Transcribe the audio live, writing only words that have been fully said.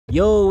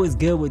Yo, it's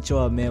good with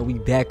y'all, man. We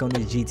back on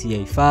this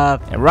GTA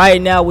 5. And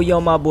right now, we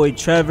on my boy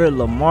Trevor.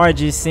 Lamar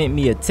just sent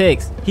me a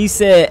text. He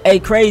said, hey,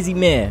 crazy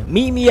man,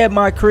 meet me at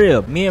my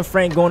crib. Me and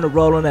Frank going to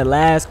roll on that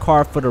last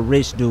car for the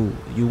rich dude.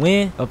 You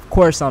in? Of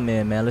course I'm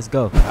in, man. Let's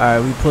go. All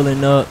right, we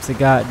pulling up to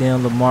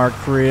goddamn Lamar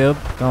crib.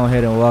 Go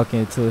ahead and walk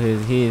into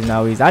his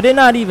now. I did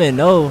not even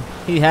know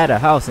he had a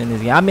house in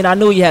this game. I mean, I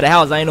knew he had a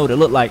house. I didn't know what it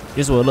looked like.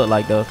 This is what it looked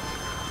like, though.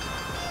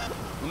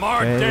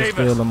 Lamar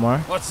Davis. Lamar.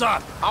 What's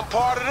up? I'm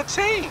part of the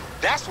team.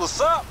 That's what's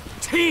up.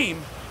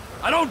 Team?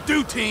 I don't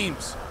do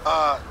teams.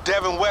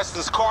 Devin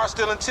Weston's car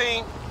stealing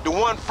team? The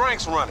one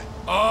Frank's running.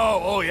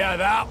 Oh, yeah,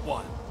 that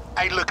one.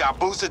 Hey, look, I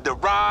boosted the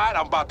ride.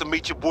 I'm about to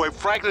meet your boy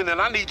Franklin,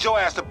 and I need your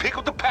ass to pick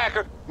up the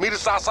Packer, meet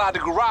us outside the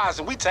garage,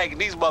 and we taking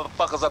these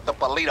motherfuckers up to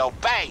Paleto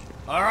Bay.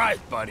 All right,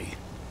 buddy.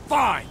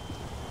 Fine.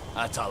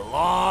 That's a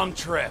long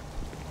trip.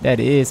 That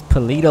is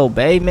Paleto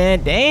Bay,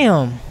 man.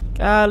 Damn.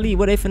 Golly,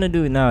 what they finna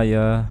do now,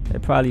 y'all? They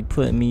probably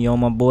putting me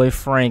on my boy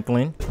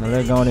Franklin. Now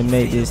they're gonna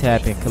make this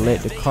happen.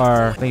 Collect the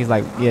car. I think it's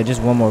like, yeah,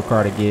 just one more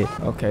car to get.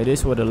 Okay,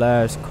 this is where the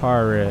last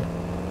car at.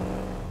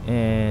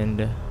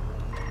 And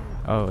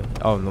oh,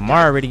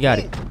 Lamar already got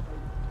it.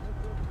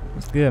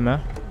 It's good,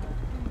 man.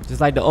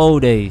 Just like the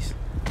old days.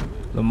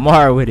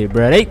 Lamar with it,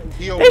 bro. They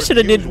should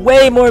have did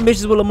way more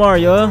missions with Lamar,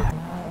 y'all.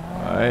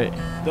 All right.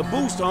 The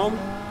boost, homie.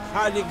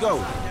 How did it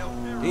go?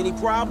 Any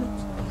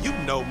problems? You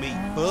know me,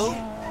 fool.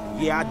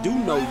 Yeah, I do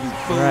know you,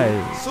 fool.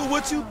 Right. So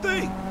what you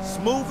think?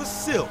 Smooth as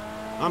silk.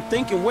 I'm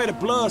thinking where the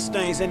blood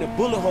stains and the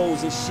bullet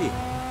holes and shit.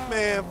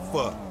 Man,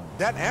 fuck.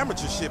 That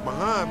amateur shit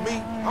behind me,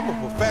 I'm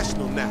a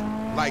professional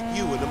now. Like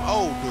you and them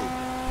old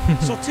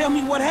dudes. So tell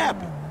me what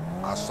happened.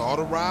 I saw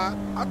the ride,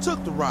 I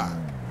took the ride.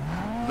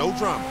 No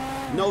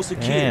drama. No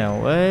security.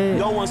 Damn, what?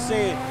 No one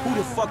saying, who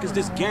the fuck is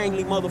this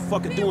gangly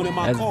motherfucker doing in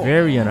my car? That's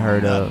very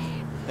unheard of.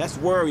 That's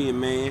worrying,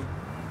 man.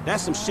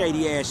 That's some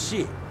shady ass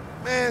shit.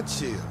 Man,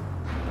 chill.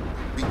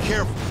 Be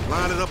careful.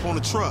 Line it up on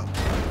the truck.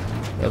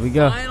 There we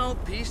go. Final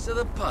piece of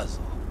the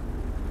puzzle.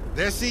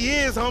 There she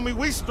is, homie.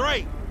 We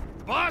straight.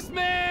 Boss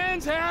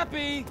man's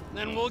happy.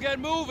 Then we'll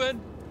get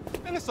moving.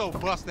 Man, this old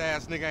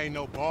bust-ass nigga ain't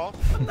no boss.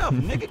 Enough,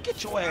 nigga.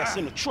 Get your ass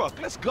in the truck.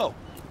 Let's go.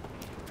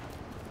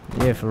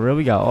 Yeah, for real.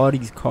 We got all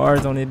these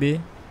cars on it,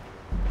 bitch.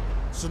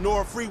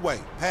 Sonora Freeway,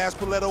 past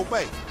Paleto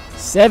Bay.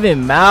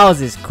 7 miles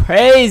is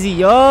crazy,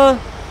 y'all.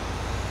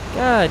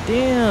 God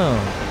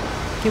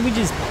damn. Can we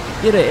just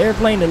get an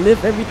airplane to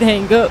lift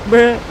everything up,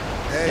 bruh?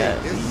 Hey,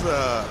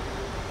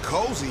 it's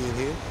cozy in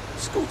here.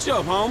 Scooch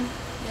up, homie.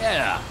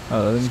 Yeah.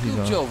 Oh, let me see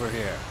Scooch some. over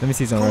here. Let me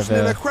see some right Coaching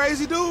in that fast.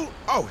 crazy dude?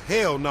 Oh,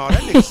 hell no.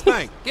 That nigga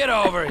stank. Get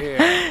over here.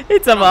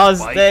 It's about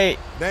state.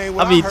 They ain't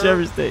what I mean, heard.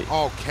 Trevor State.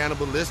 All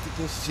cannibalistic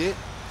and shit.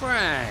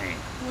 Frank,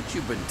 what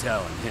you been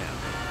telling him?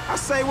 I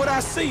say what I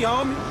see,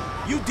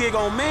 homie. You dig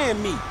on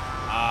man meat.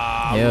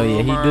 Hell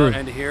yeah, he rumor do.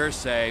 And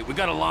hearsay. We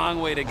got a long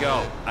way to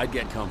go. I'd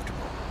get comfortable.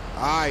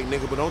 All right,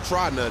 nigga, but don't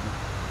try nothing.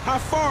 How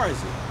far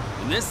is it?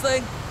 And this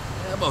thing?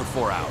 About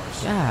 4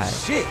 hours. God.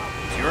 Shit.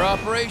 It's your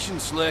operation,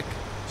 Slick.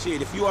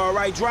 Shit, if you all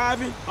right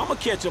driving, I'ma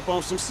catch up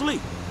on some sleep.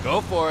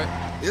 Go for it.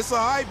 It's all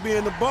right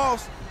being the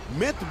boss.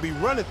 Meant to be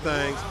running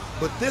things,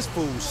 but this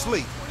fool's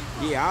sleep.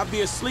 Yeah, I'll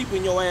be asleep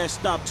when your ass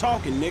stop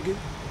talking, nigga.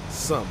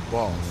 Some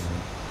boss.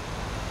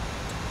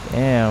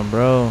 Damn,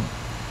 bro.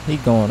 He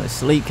going to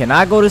sleep. Can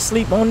I go to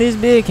sleep on this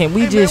big? Can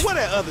we Hey, just man,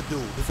 what that other dude?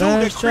 The dude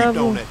that fast creeped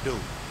travel? on that dude.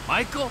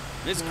 Michael,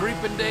 his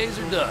creeping days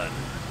are done.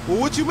 Well,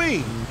 what you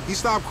mean? He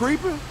stopped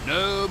creeping?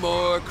 No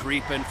more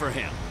creeping for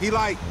him. He,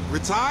 like,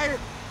 retired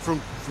from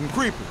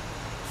creeping?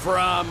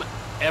 From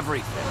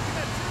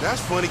everything.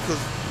 That's funny, because,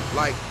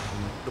 like,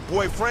 the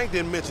boy Frank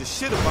didn't mention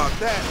shit about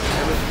that.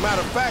 And as a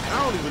matter of fact,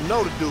 I don't even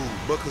know the dude.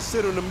 But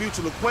considering the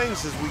mutual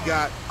acquaintances we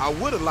got, I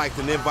would have liked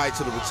an invite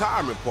to the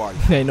retirement party.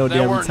 ain't no There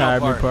damn weren't no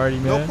retirement party,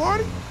 man? No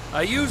party?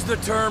 I use the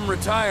term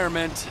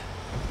retirement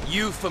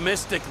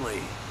euphemistically.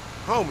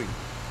 Homie,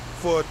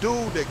 for a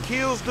dude that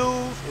kills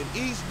dudes and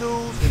eats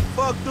dudes and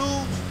fuck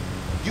dudes,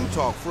 you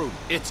talk fruity.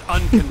 It's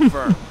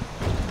unconfirmed.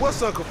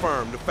 What's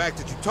unconfirmed? The fact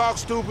that you talk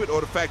stupid or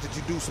the fact that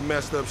you do some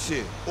messed up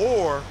shit?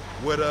 Or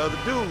where the other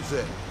dude's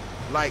at?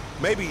 Like,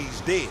 maybe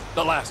he's dead.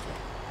 The last one.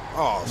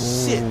 Oh,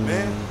 shit,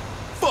 man.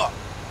 Fuck.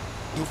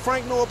 Do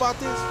Frank know about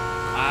this?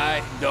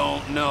 I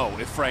don't know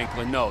if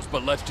Franklin knows,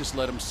 but let's just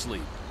let him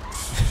sleep.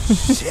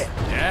 Shit.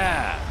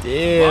 Yeah.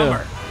 Damn.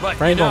 Bummer. But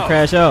Frank you know, gonna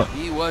crash out.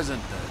 he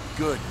wasn't the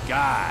good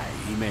guy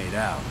he made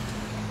out.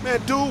 Man,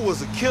 dude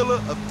was a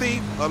killer, a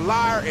thief, a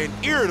liar, and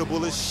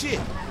irritable as shit.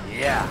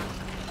 Yeah.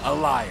 A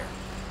liar.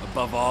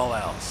 Above all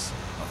else.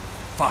 A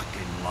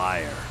fucking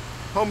liar.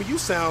 Homie, you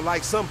sound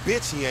like some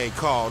bitch he ain't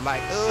called.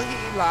 Like,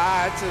 he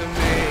lied to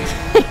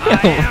me. I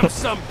am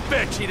some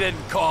bitch he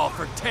didn't call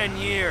for 10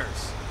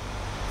 years.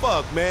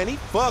 Fuck, man, he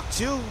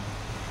fucked you.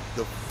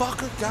 The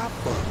fucker got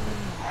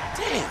fucked.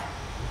 Damn.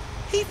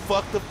 He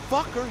fucked the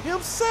fucker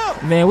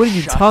himself. Man, what are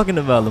you talking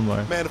about,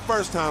 Lamar? Man, the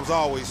first time's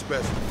always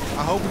special.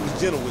 I hope he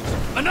was gentle with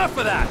you. Enough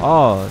of that.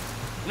 Oh,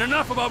 And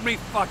enough about me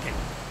fucking.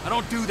 I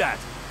don't do that.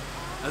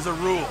 As a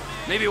rule.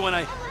 Maybe when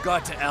I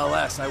got to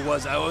LS, I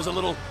was a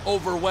little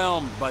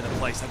overwhelmed by the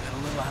place. I got a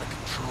little out of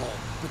control.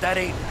 But that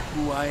ain't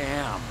who I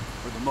am,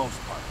 for the most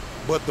part.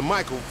 But the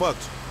Michael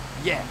fucked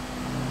you. Yeah,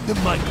 the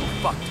Michael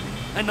fucked me.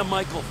 And the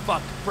Michael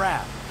fucked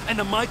Brad. And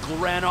the Michael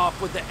ran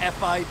off with the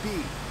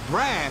FIB.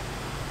 Brad?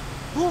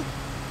 Who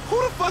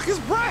the fuck is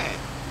Brad?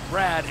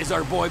 Brad is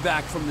our boy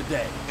back from the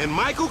day. And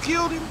Michael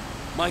killed him?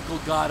 Michael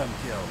got him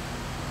killed.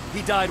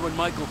 He died when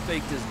Michael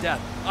faked his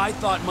death. I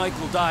thought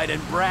Michael died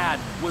and Brad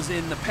was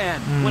in the pen,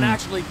 when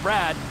actually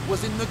Brad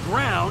was in the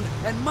ground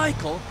and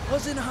Michael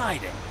was in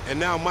hiding. And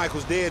now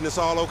Michael's dead and it's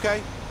all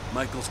okay?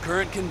 Michael's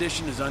current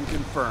condition is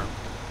unconfirmed.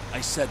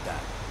 I said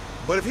that.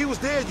 But if he was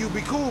dead, you'd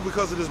be cool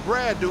because of this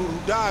Brad dude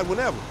who died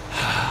whenever.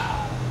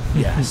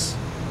 Yes.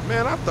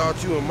 Man, I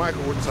thought you and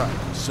Michael were tight.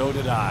 So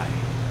did I.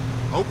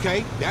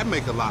 Okay, that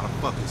make a lot of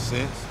fucking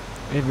sense.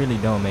 It really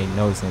don't make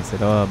no sense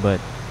at all, but,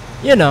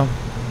 you know.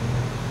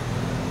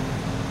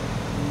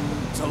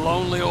 It's a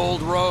lonely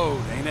old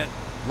road, ain't it?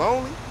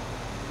 Lonely?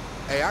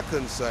 Hey, I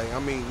couldn't say. I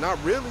mean,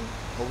 not really.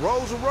 A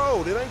road's a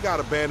road. It ain't got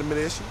abandonment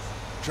issues.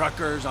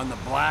 Truckers on the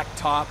black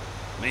top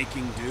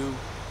making do.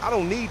 I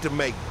don't need to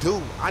make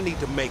do. I need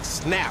to make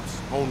snaps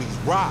on these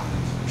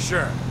rides.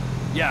 Sure.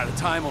 Yeah, the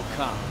time will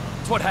come.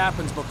 It's what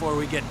happens before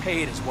we get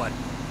paid is what?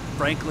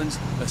 Franklin's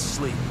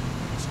asleep.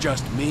 It's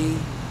just me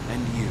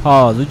and you.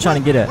 Pause. What you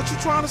trying to get at? What you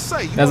trying to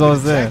say? You That's want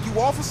what me to I'm saying. jack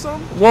you off or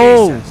something?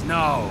 Whoa! Jesus,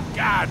 no.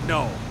 God,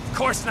 no. Of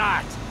course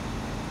not.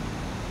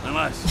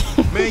 Unless...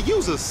 Man,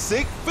 you's a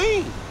sick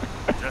fiend.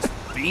 just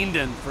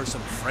fiending for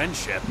some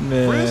friendship.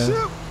 Man.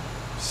 Friendship?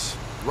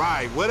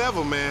 Right,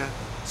 whatever, man.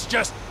 It's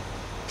just...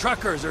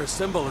 truckers are a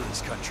symbol of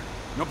this country.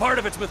 No part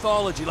of its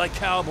mythology, like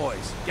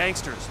cowboys,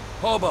 gangsters,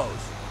 hobos,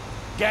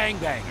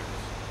 gangbangers.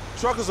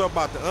 Truckers are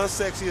about the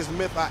unsexiest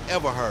myth I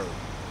ever heard.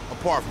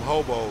 Apart from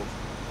hobos.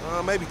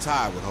 Maybe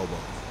tied with hobos.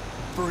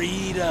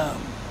 Freedom.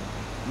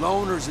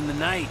 Loners in the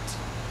night.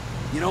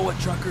 You know what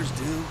truckers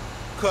do?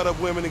 Cut up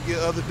women and get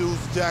other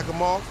dudes to jack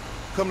them off.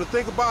 Come to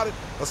think about it,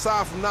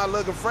 aside from not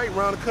lugging freight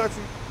around the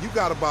country, you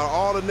got about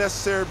all the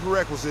necessary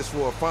prerequisites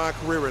for a fine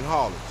career in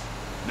haulage.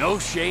 No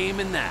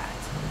shame in that.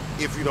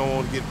 If you don't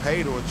want to get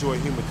paid or enjoy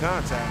human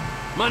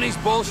contact. Money's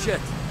bullshit.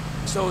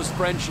 So is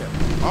friendship.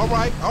 All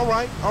right.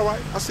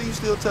 I see you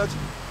still touching.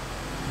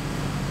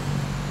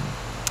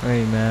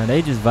 Hey, man,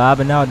 they just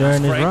vibing out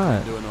during this What's Franklin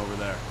ride. doing over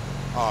there?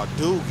 Oh,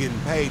 dude getting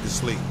paid to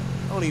sleep.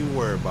 Don't even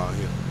worry about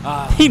him.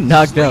 He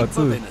knocked Sleep out, of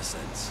too.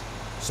 Innocence.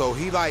 So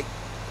he, like,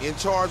 in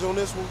charge on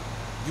this one?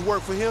 You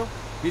work for him?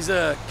 He's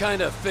a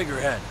kind of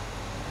figurehead.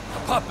 A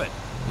puppet,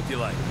 if you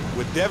like.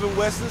 With Devin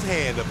Weston's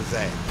hand up his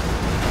ass.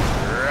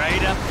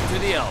 Right up to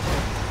the elbow.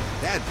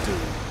 That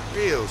dude,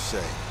 real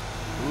shame.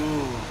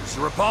 Ooh, it's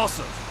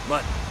repulsive.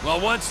 But,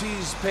 well, once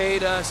he's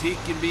paid us, he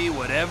can be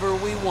whatever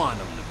we want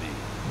him to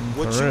be.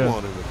 What For you real.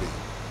 want him to be?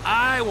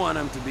 I want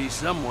him to be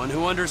someone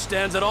who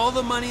understands that all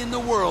the money in the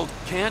world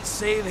can't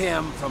save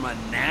him from a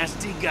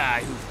nasty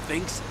guy who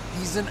thinks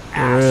he's an For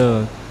asshole.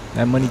 real.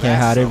 That money can't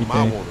That's hide something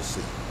everything. I want to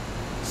see.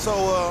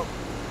 So,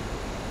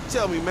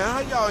 tell me, man, how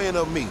y'all end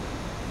up meeting?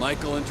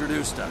 Michael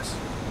introduced us.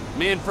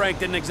 Me and Frank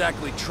didn't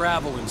exactly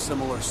travel in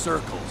similar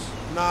circles.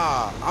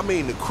 Nah, I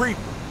mean the creeper.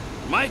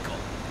 Michael?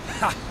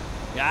 Ha!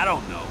 Yeah, I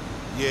don't know.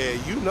 Yeah,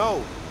 you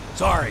know.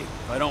 Sorry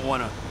if I don't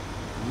want to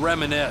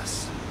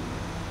reminisce.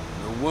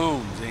 The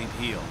wounds ain't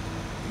healed.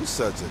 You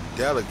such a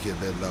delicate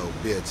little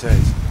bitch, ain't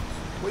you?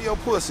 Where your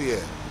pussy at?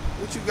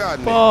 What you got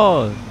in there?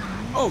 Pause.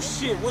 Oh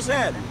shit, what's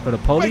happening? For the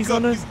police Wake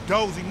on up, us? you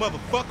dozy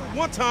motherfucker.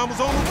 One time was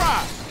on the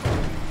ride.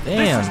 This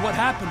Damn. is what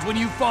happens when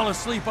you fall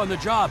asleep on the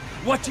job.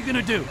 What you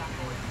gonna do?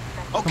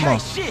 Okay, on.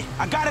 shit,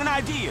 I got an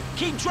idea.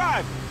 Keep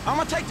driving. I'm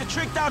gonna take the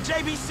tricked out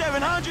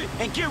JB700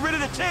 and get rid of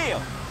the tail.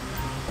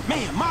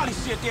 Man, Molly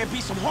said there'd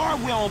be some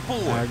hardware on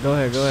board. All right, go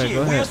ahead, Shit,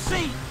 go we'll ahead.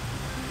 see.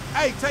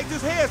 Hey, take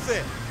this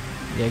headset.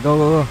 Yeah,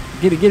 go.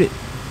 Get it.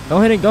 Go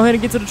ahead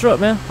and get to the truck,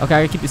 man. Okay,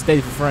 I gotta keep it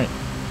steady for Frank.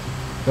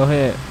 Go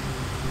ahead.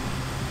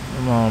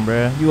 Come on,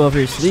 bruh. You up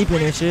here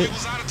sleeping and shit.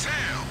 was out of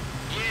town.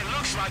 Yeah, it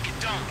looks like it,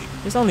 don't it?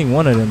 There's only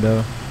one of them,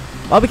 though.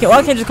 Why can't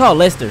I just call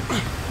Lester?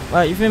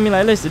 Like, you feel me?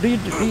 Like, Lester, do your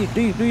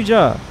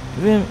job.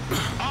 You feel me?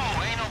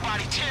 Oh, ain't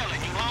nobody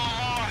telling you,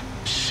 Lamar.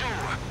 Sure.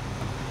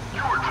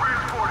 You are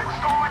transporting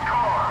stolen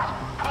cars.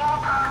 Pull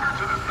the packer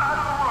to the side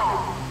of the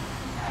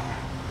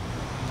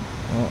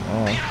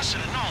road. Man, I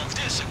should have known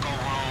this would go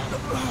wrong.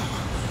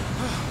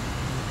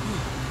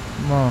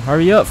 Come on,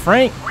 hurry up,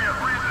 Frank. We have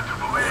reason to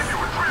believe you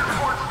were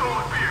transporting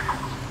stolen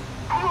vehicles.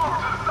 Pull over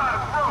to the side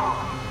of the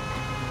road.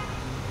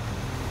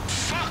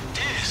 Fuck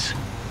this.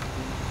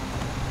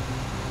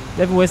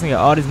 Devin Weston got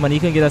all this money. He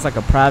couldn't get us like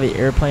a private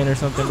airplane or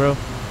something, bro. You've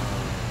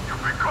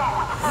been caught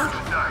with the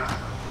merchandise.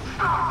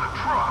 Stop the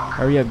truck.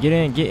 Hurry up, get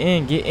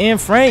in,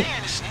 Frank.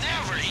 Man, it's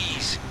never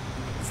easy.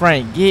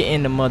 Frank, get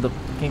in the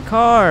motherfucking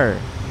car.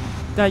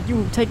 God,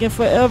 you taking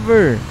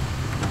forever.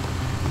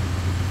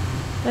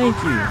 Thank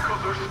you.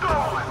 Vehicles are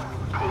stolen.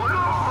 Pull it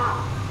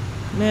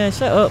over. Man,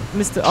 shut up,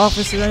 Mr.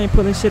 Officer. I ain't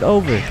pulling shit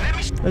over.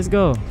 Let's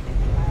go.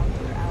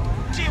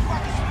 See if I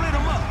can split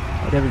them up.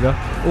 Oh, there we go.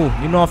 Ooh,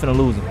 you know I'm finna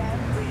lose him.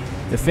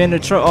 Defend the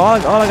truck. All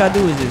I gotta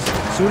do is just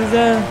shoot his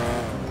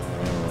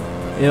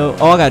ass? Ew.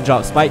 Oh, I gotta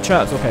drop spike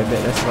traps. Okay,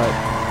 bet that's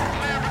right.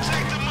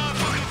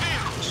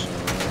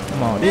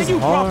 Come on, this is Man, you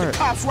brought the hard.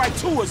 cops right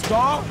to us,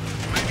 dog.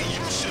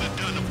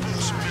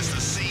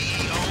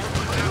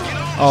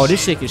 Oh,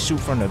 this shit can shoot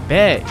from the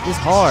back. It's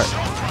hard.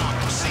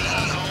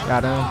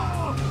 Got him.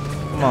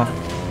 Come on.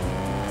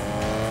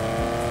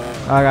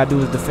 All I gotta do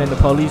is defend the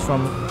police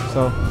from him.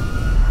 So.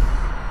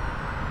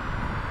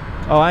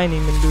 Oh, I ain't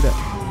even gonna do that.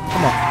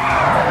 Come on.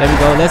 There we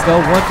go. Let's go.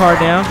 One car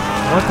down.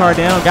 One car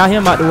down. Got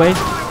him out the way.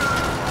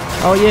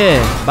 Oh yeah.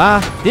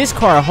 Bye. This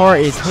car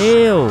hard as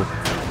hell.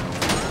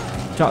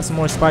 Drop some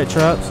more spike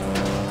traps.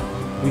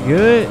 We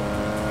good?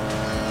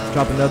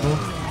 Drop another one.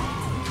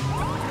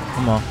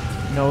 Come on.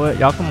 You know what?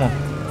 Y'all come on.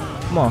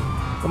 Come on.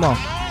 Come on.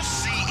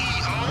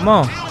 Come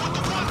on.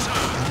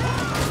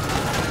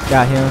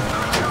 Got him.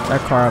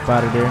 That car up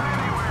out of there.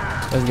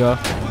 Let's go.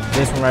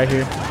 This one right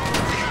here.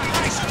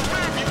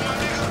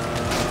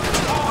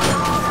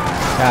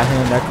 Got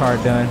him. That car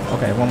done.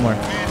 Okay, one more.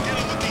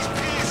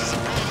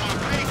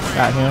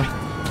 Got him.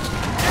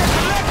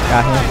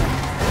 Got him.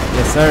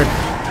 Yes, sir.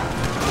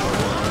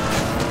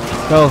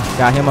 Go.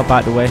 Got him up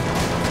out the way.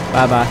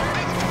 Bye-bye.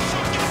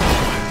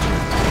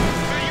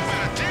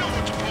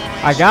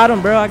 I got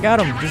him, bro. I got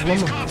him. Just one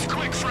more.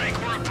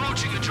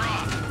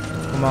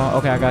 Come on.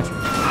 Okay, I got you.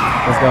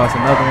 Let's go. It's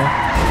another one.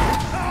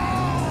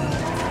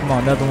 Come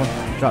on, another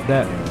one. Drop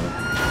that.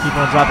 Keep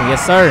on dropping.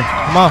 Yes, sir.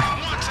 Come on.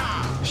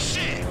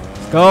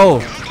 Let's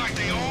go.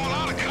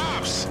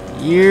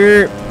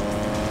 Yep.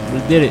 We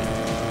did it.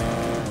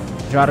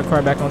 Drive the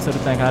car back onto the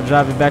thing. Can I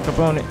drive it back up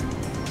on it?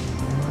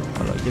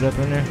 Hold on. Get up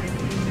in there.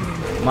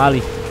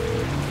 Molly.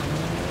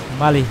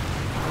 Molly.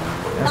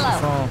 That's the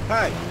song.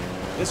 Hey,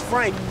 it's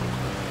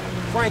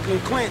Franklin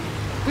Clinton.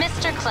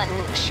 Mr.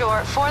 Clinton,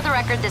 sure. For the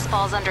record, this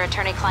falls under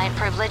attorney-client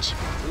privilege.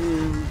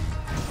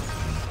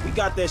 We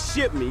got that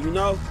shipment, you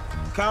know.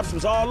 Cops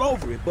was all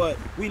over it, but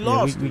we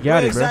lost. we it.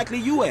 got Where it, bro. exactly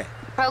you at?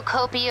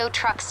 Procopio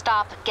truck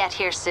stop. Get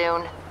here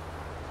soon.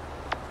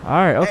 All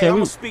right. Okay. Hey, I'm We.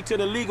 gonna speak to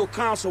the legal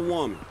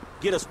councilwoman.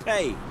 Get us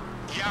paid.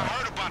 Yeah, I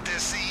heard about that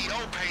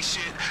CEO pay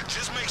shit.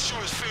 Just make sure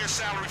it's fair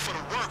salary for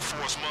the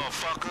workforce,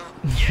 motherfucker.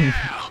 Yeah,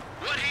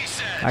 what he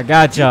said. I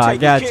got y'all. I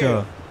Take got care y'all.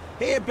 of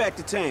it. Head back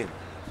to town.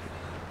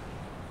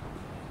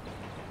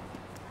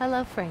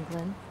 Hello,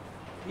 Franklin.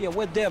 Yeah,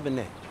 where Devin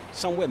at?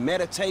 Somewhere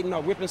meditating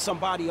or ripping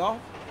somebody off?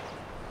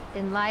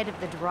 In light of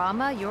the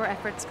drama your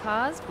efforts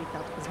caused, we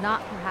felt it was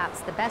not perhaps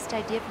the best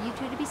idea for you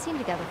two to be seen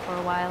together for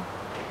a while.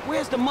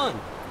 Where's the money?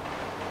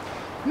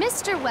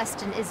 Mr.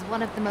 Weston is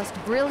one of the most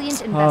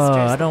brilliant investors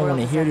I the don't world want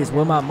to has hear ever this.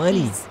 Where my known. money?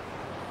 He's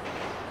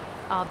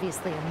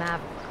obviously a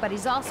maverick, but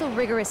he's also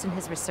rigorous in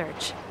his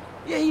research.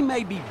 Yeah, he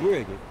may be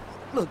brilliant.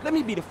 Look, let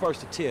me be the first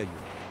to tell you.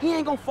 He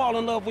ain't gonna fall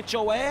in love with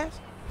your ass.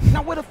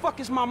 Now where the fuck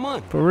is my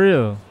money? For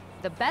real.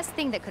 The best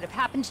thing that could have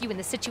happened to you in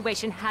this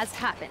situation has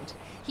happened.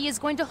 He is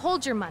going to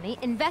hold your money,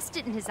 invest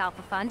it in his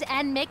alpha fund,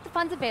 and make the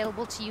funds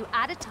available to you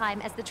at a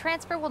time as the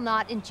transfer will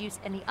not induce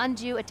any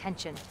undue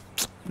attention.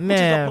 Which is a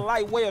Man.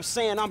 polite way of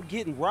saying I'm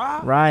getting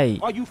robbed? Right.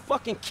 Are you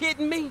fucking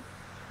kidding me?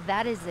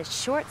 That is a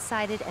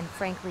short-sighted and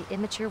frankly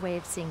immature way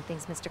of seeing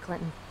things, Mr.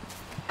 Clinton.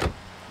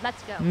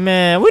 Let's go.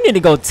 Man, we need to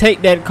go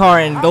take that car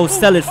and go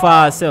sell it for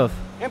ourselves.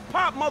 And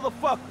pop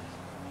motherfuckers.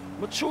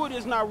 Maturity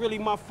is not really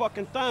my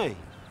fucking thing.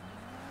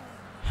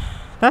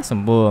 That's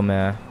some bull,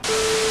 man.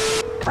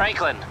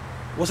 Franklin.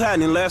 What's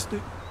happening, Lester?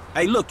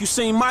 Hey, look, you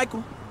seen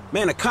Michael?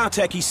 Man, the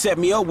contact he set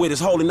me up with is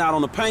holding out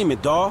on the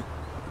payment, dawg.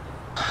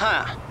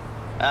 Huh.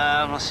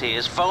 Let's see.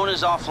 His phone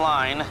is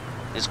offline.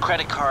 His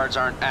credit cards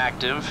aren't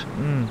active.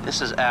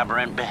 This is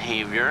aberrant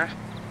behavior.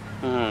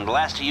 The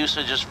last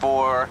usage is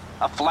for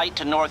a flight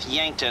to North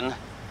Yankton.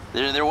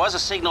 There was a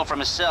signal from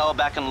his cell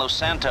back in Los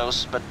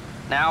Santos, but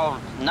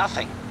now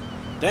nothing.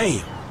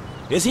 Damn.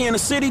 Is he in the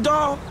city,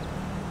 dawg?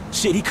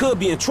 Shit, he could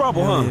be in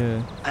trouble, huh?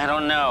 Yeah. I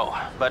don't know,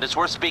 but it's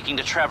worth speaking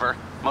to Trevor.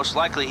 Most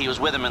likely he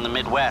was with him in the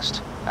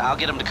Midwest. I'll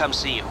get him to come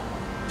see you.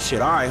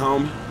 Shit, all right,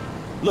 homie.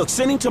 Look,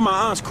 send him to my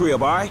aunt's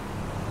crib, all right?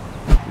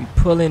 We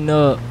pulling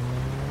up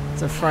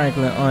to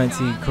Franklin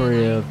auntie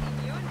crib.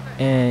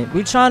 And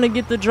we trying to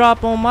get the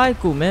drop on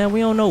Michael, man. We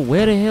don't know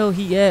where the hell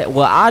he at.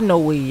 Well, I know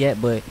where he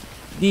at, but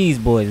these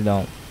boys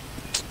don't.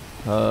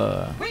 We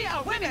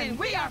are women,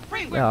 we are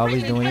free. They're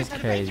always doing this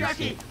crazy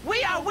shit.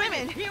 We are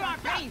women, hear our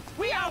pain.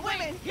 We are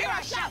women, hear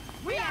our shout.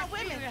 We are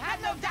women,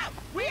 have no doubt.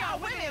 We are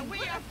women, we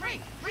are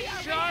free. We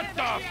are Shut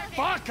the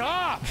fuck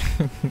up!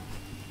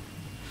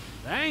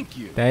 Thank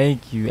you.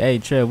 Thank you. Hey,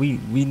 Trev, we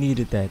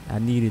needed that. I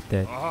needed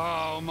that.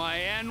 Oh, my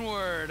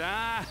N-word,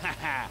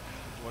 huh?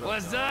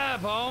 What's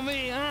up,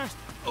 homie, huh?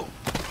 Oh.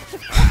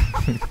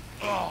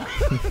 Oh.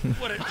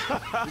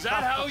 Is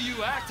that how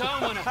you act,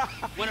 huh?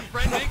 When a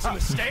friend makes a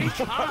mistake,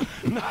 huh?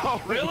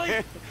 No, Really?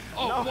 man.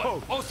 Oh, No.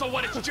 what? Oh, so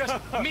what? It's just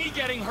me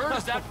getting hurt?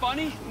 Is that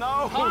funny?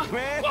 No, huh?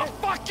 man. Well,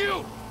 fuck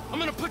you! I'm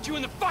gonna put you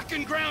in the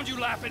fucking ground. You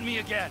laugh at me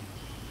again.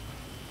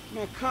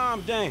 Man,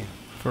 calm down.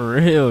 For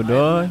real, I've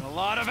dog. met a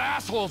lot of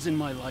assholes in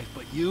my life,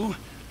 but you,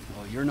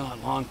 well, you're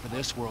not long for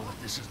this world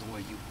if this is the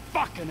way you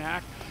fucking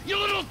act. You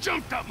little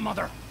jumped up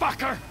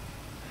motherfucker!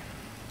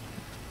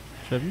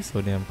 Trevor, you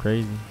so damn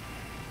crazy.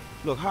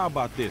 Look, how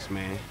about this,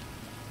 man?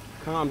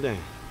 Calm down.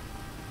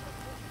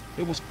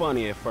 It was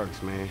funny at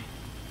first, man.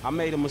 I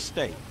made a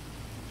mistake.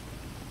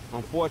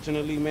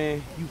 Unfortunately,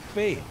 man, you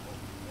failed.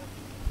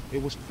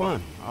 It was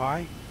funny, all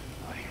right?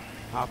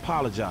 I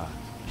apologize.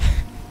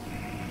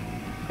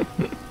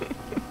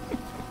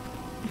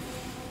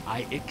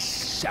 I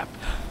accept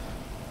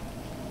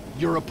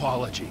your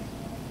apology.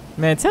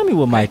 Man, tell me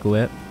what Michael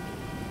at.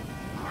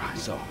 All right,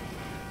 so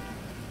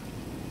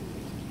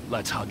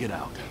let's hug it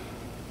out.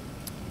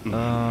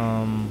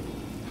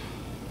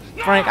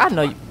 Frank, I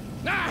know you.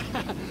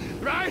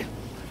 Right?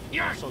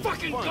 You're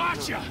fucking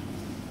gotcha.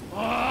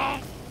 Oh,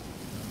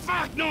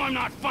 fuck! No, I'm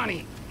not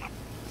funny.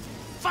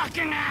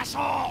 Fucking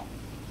asshole.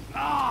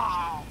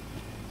 Oh,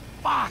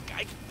 fuck!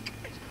 I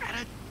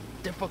had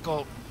a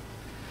difficult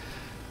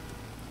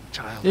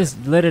childhood.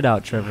 Just let it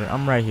out, Trevor.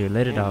 I'm right here.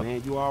 Let it out.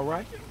 Man, you all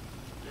right?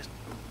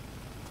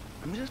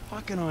 I'm just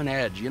fucking on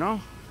edge, you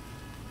know?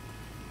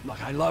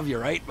 Look, I love you,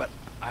 right? But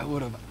I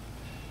would have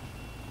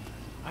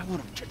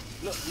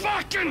just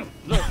fucking...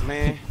 Look,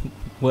 man.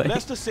 What?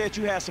 Lester said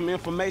you had some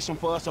information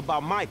for us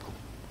about Michael.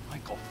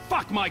 Michael?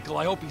 Fuck Michael.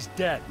 I hope he's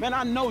dead. Man,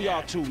 I know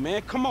y'all two,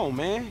 man. Come on,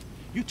 man.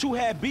 You two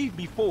had beef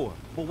before.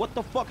 But what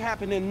the fuck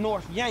happened in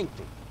North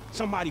Yankton?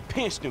 Somebody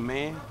pinched him,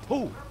 man.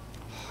 Who?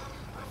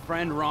 My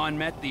friend Ron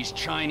met these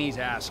Chinese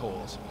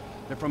assholes.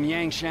 They're from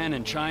Yangshan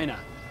in China.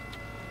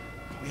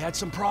 We had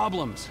some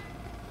problems.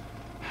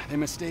 They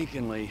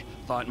mistakenly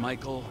thought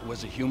Michael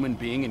was a human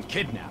being and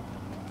kidnapped him.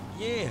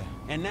 Yeah,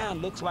 and now it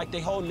looks like they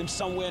holding him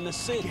somewhere in the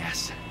city.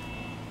 Yes.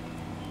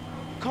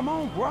 Come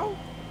on, bro.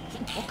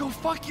 Well, go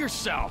fuck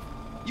yourself.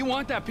 You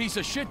want that piece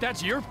of shit,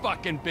 that's your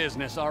fucking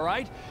business, all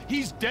right?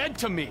 He's dead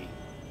to me,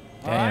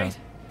 all right?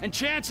 And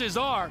chances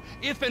are,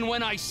 if and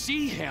when I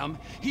see him,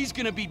 he's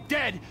gonna be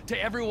dead to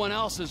everyone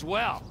else as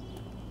well.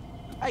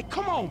 Hey,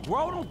 come on,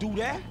 bro. Don't do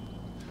that.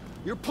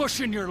 You're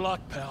pushing your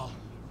luck, pal.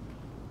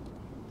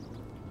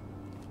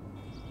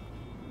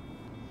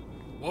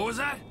 What was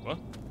that? What?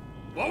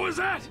 What was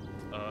that?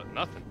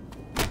 Nothing.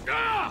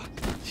 Ah!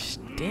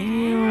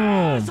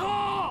 Damn.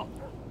 Asshole!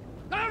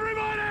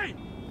 Everybody!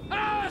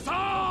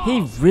 Asshole!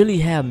 He really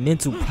have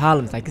mental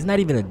problems. Like, it's not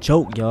even a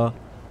joke, y'all.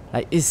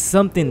 Like, it's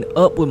something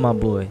up with my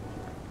boy.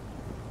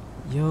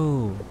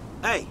 Yo.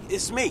 Hey,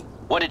 it's me.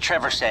 What did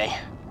Trevor say?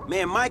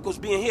 Man, Michael's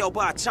being held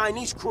by a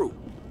Chinese crew.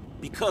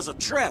 Because of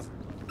Trevor.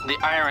 The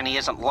irony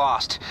isn't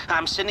lost.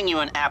 I'm sending you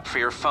an app for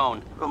your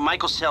phone.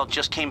 Michael's cell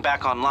just came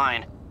back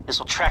online. This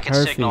will track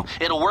its signal.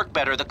 It'll work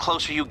better the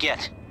closer you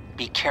get.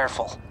 Be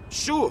careful.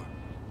 Sure.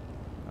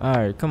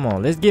 Alright, come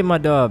on. Let's get my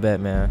dog back,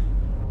 man.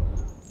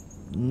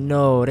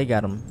 No, they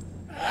got him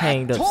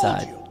hanged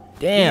upside.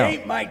 Damn. He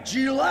ain't my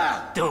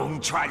Gila.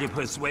 Don't try to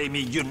persuade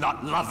me you're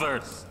not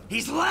lovers.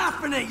 He's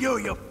laughing at you,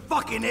 you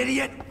fucking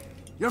idiot.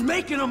 You're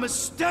making a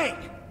mistake.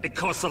 It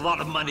costs a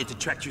lot of money to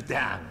track you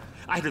down.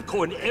 I had to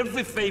call in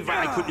every favor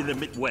I could in the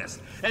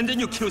Midwest. And then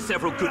you killed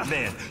several good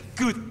men.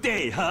 Good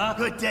day, huh?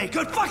 Good day.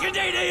 Good fucking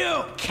day to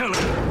you! Kill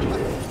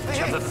him.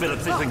 Trevor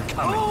Philips isn't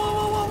coming.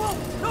 Whoa.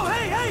 No,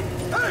 hey!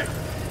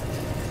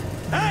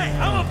 Hey,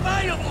 I'm a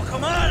valuable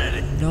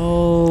commodity.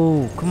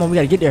 No. Come on, we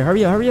gotta get there.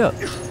 Hurry up.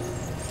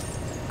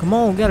 Come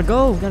on, we gotta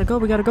go. We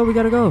gotta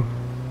go.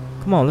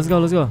 Come on, let's go.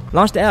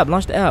 Launch the app.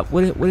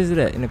 What is it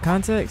at? In the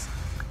context?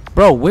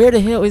 Bro, where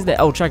the hell is that?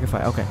 Oh, tracker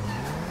fight.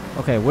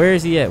 Okay, where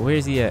is he at?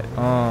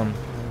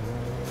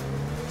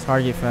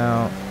 Target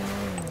found.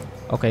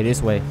 Okay,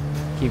 this way.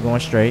 Keep going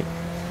straight.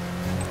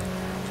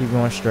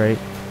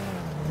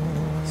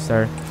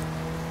 Sir.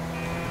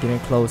 Getting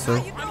closer.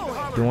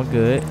 Doing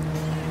good.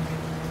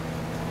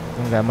 We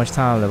don't got much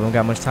time left.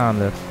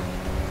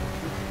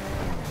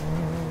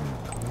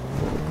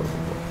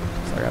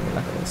 Sorry, I got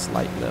like a little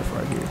slight left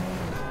right here.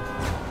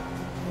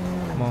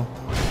 Come on.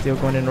 Still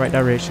going in the right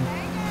direction.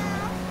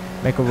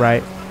 Make a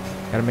right.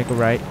 Gotta make a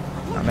right.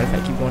 Matter of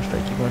fact, keep going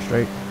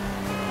straight.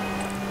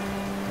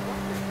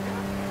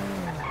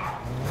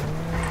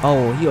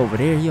 Oh, he over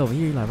there,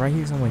 like right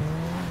here somewhere.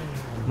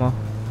 Come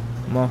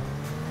on.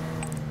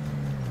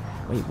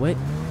 Wait, what?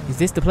 Is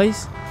this the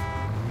place?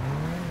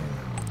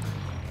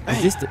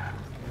 Is this the...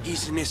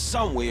 He's in there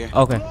somewhere.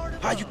 Okay.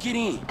 How you get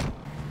in?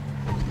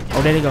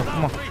 Oh, there they go.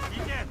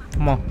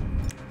 Come on.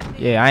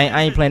 Yeah,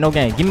 I ain't playing no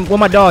game. Give me where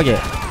my dog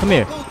at. Come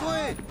here.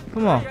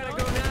 Come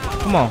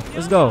on.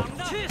 Let's go.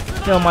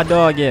 Tell my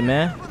dog at,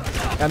 man.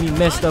 Got me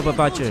messed up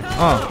about you.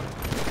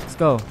 Let's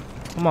go.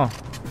 Come on.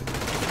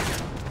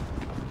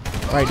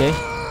 Right there.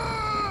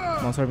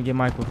 Come on, so we can get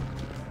Michael.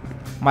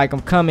 Mike,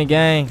 I'm coming,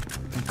 gang.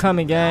 You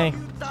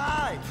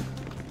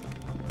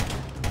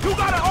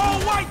got an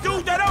all-white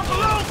dude that don't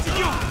belong to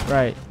you.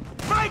 Right.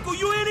 Michael,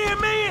 you in here,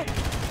 man?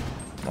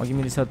 Come on, give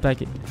me this health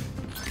packet.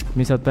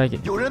 Come on.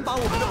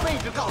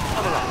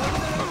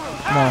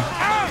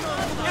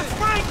 It's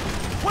Frank.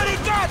 What he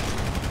got?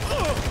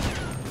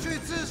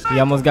 He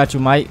almost got you,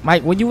 Mike.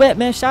 Mike, where you at,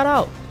 man? Shout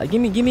out. Like, give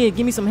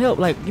me some help.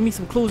 Like, give me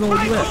some clues on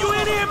where you at. You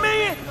in here,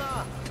 man?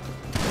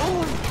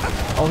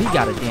 Oh, he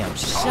got a damn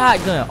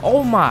shotgun.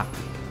 Oh my.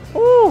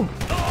 Ooh.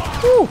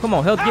 Come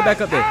on, help. Get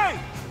back up there. Hey,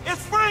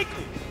 it's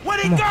Franklin. What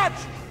they got you.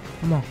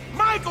 Come on.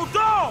 Michael,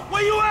 dog,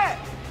 where you at?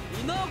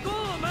 You no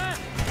good, man.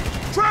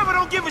 Trevor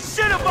don't give a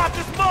shit about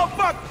this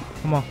motherfucker.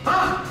 Come on.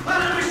 Huh?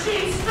 The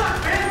machine's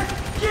stuck, man.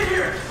 Get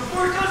here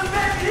before it comes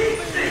back and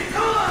eats things.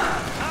 Come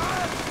on.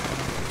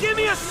 Give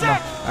me a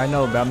sec. I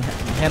know, but I'm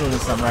handling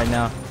something right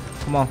now.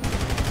 Come on.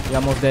 We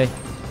almost there.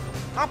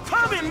 I'm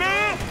coming,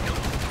 man.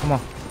 Come on.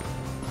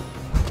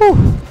 Whew.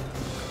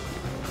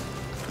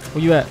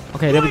 Where you at?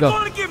 Okay, there we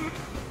go.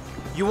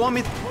 You want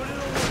me?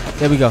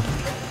 There we go.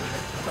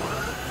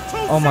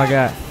 Oh my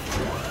God.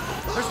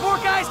 There's more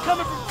guys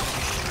coming from.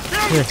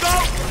 There Here. you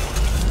go.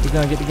 Get the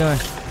gun, get the gun.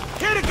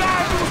 Here the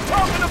guys you was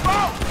talking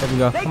about. There we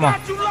go. They Come on.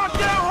 got you locked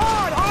down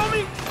hard,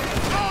 homie.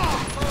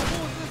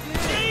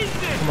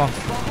 Jesus. Come on.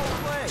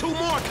 Two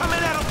more coming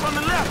at us from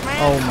the left,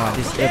 man. Oh my,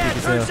 this is epic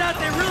as hell. Turns out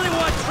they really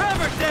want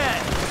Trevor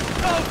dead.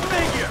 Go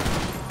figure.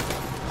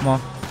 Come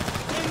on.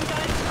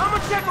 I'm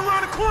gonna check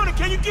around the corner.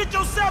 Can you get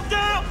yourself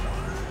down?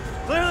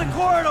 Clear the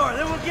corridor,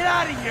 then we'll get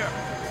out of here.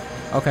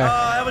 Okay.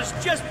 I was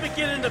just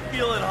beginning to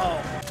feel at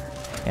home.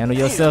 Handle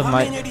yourself, How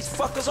Mike. many of these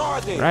fuckers are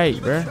there? Right,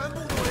 bro.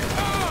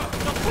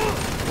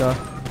 Go.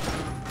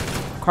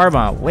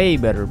 Carbine, way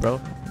better, bro.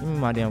 Give me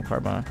my damn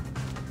carbine.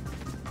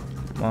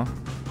 Come on.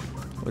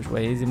 Which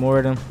way? Is it more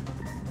of them?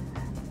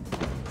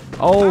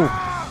 Oh.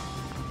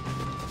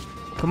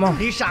 Come on.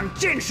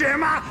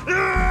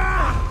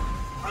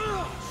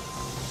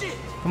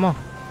 Come on.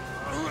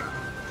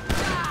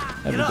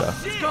 There we go.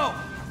 Let's go.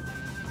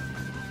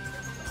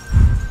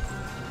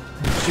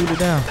 Shoot it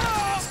down.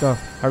 Let's go.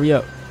 Hurry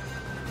up.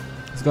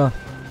 Let's go.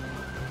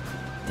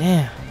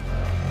 Damn.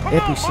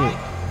 Epic shit.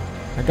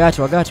 I got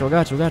you. I got you. I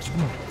got you. I got you.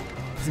 Come on.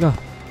 Let's go.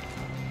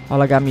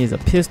 All I got me is a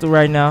pistol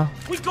right now.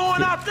 We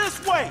going out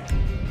this way.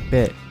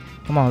 Bet.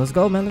 Come on. Let's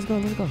go, man. Let's go.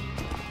 Let's go.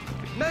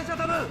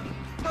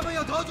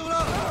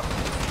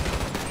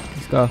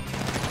 Let's go.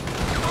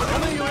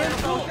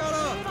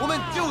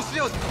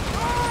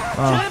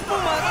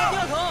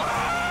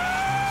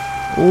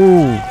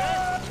 Ooh.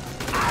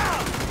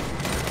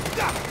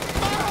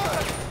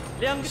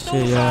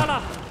 Shit,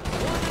 yeah.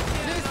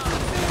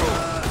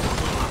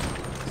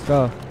 Let's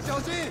go.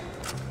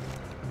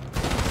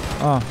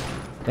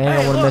 They ain't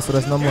gonna wanna mess with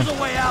us no more.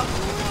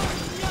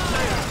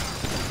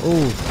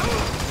 Ooh.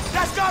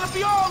 That's gotta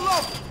be all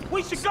of them.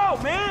 We should go,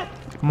 man.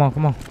 Come on,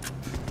 come on.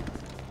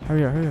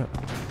 Hurry up, hurry up.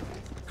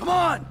 Come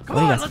on, Oh, he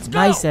got let's some go.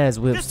 nice ass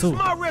whips This too. is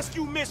my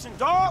rescue mission,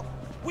 dog.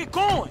 We're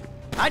going.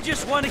 I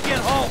just want to get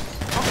home.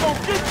 I'm gonna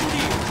get you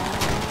there.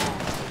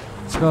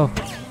 Let's go.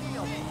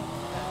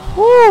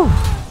 Woo!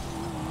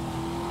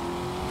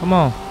 Come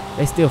on.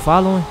 They still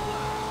following?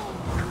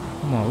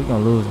 Come on, we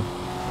gonna lose them.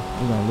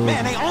 We gonna lose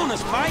Man, them. they own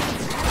us, Mike.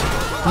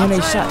 Man,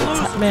 they shot the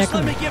top. Man, Let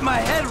come me here. get my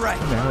head right.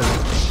 Come here, hold on.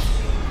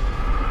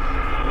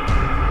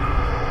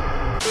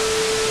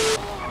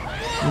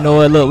 You know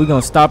what? Look, we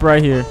gonna stop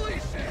right here,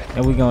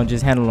 and we gonna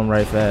just handle them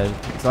right fast.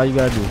 That's all you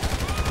gotta do.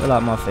 Fill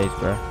out my face,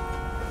 bro.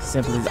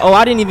 Simple as. Oh,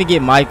 I didn't even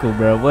get Michael,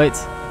 bro. What?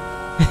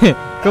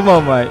 Come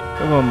on, Mike.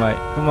 Come on, Mike.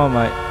 Come on,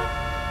 Mike.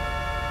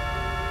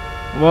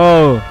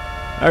 Whoa.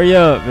 Hurry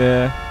up,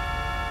 man.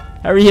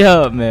 Hurry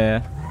up,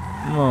 man.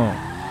 Come on.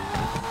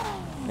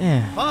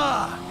 Man.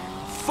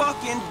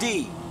 Fucking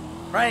D.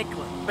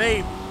 Franklin,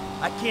 baby,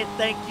 I can't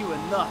thank you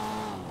enough.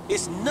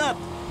 It's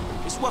nothing.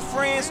 It's what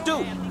friends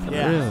do.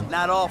 Yeah, real.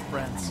 not all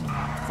friends.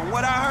 From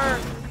what I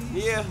heard,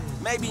 yeah,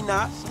 maybe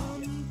not.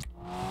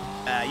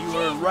 You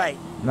heard right.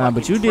 Nah,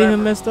 but you Fucking did him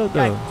Trevor, messed up,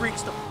 guy though.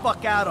 freaks the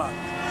fuck out on me.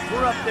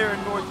 We're up there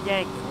in North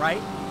Yankee,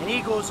 right? And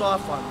he goes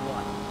off on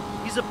one.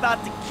 He's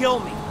about to kill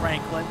me,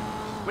 Franklin.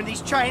 When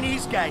these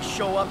Chinese guys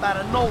show up out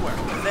of nowhere,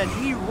 and then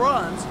he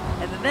runs,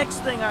 and the next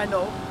thing I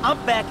know, I'm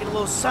back in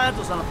Los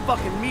Santos on a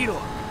fucking meat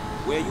hook.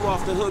 Where you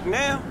off the hook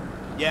now?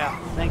 Yeah,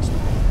 thanks to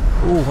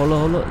Ooh, hold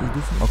on, hold on. You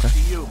do some? Okay.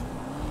 you.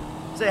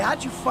 Say,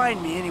 how'd you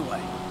find me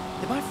anyway?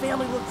 Did my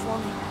family look for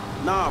me?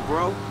 Nah,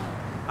 bro.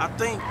 I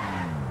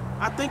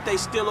think they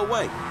still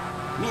away.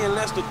 Me and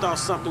Lester thought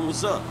something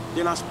was up.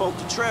 Then I spoke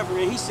to Trevor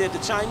and he said the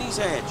Chinese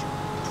had you.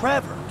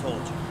 Trevor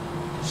told you.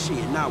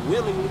 Shit, not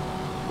willingly,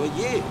 but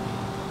yeah,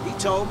 he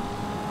told me.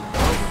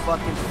 Go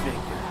fucking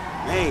figure.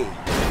 Man,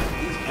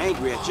 he's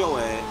angry at your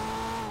ass.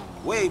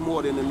 Way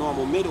more than the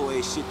normal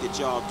middle-aged shit that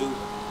y'all do.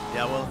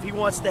 Yeah, well, if he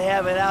wants to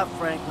have it out,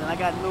 Franklin, I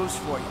got news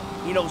for you.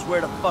 He knows where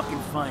to fucking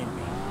find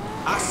me.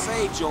 I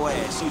saved your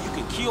ass so you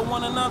could kill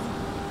one another.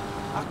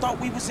 I thought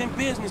we was in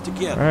business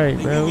together. Right,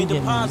 the bro, we Union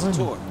getting money.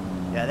 Depository.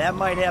 Yeah, that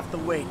might have to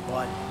wait,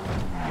 bud.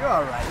 You're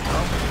all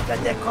right, bro.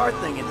 Got that car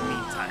thing in the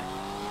meantime.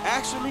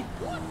 Actually,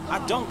 I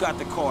don't got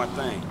the car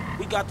thing.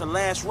 We got the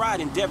last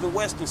ride and Devin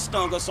Weston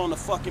stung us on the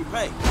fucking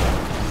pay.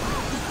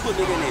 He's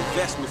putting it in an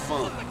investment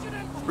fund.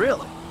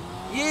 Really?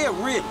 Yeah,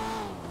 really.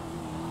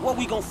 What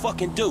we gonna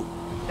fucking do?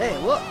 Hey,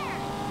 look.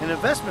 An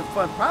investment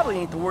fund probably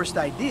ain't the worst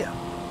idea.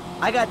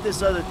 I got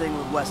this other thing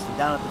with Weston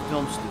down at the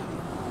film studio.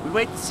 We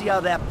wait to see how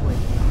that plays.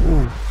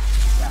 Ooh.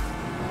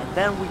 Yeah. And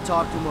then we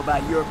talk to him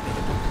about your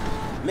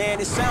paper. Man,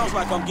 it sounds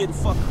like I'm getting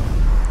fucked.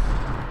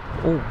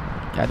 Oh,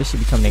 God, this should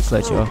be coming in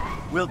clutch, yo.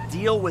 We'll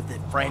deal with it,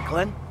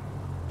 Franklin.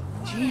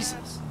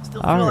 Jesus, it's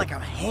Still feel like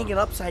I'm hanging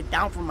upside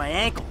down from my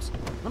ankles.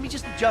 Let me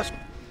just adjust.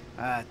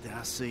 Alright then,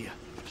 I'll see you.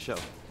 Sure.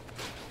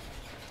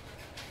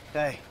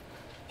 Hey,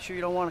 sure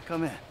you don't want to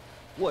come in?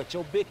 What,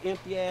 your big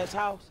empty-ass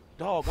house?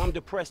 Dog, I'm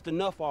depressed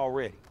enough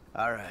already.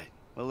 Alright.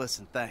 Well,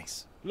 listen,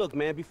 thanks. Look,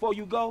 man, before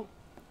you go,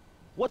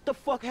 what the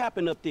fuck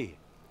happened up there?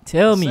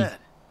 Tell me.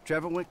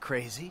 Trevor went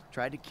crazy,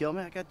 tried to kill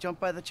me. I got jumped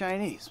by the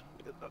Chinese.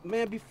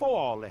 Man, before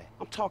all that,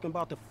 I'm talking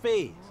about the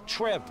feds.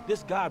 Trevor,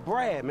 this guy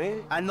Brad,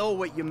 man. I know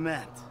what you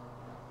meant.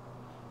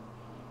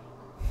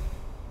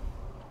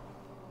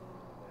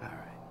 Alright.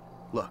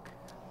 Look,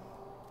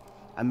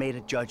 I made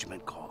a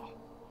judgment call.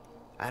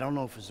 I don't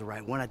know if it was the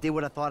right one. I did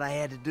what I thought I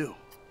had to do.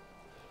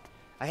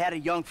 I had a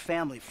young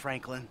family,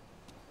 Franklin.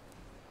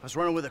 I was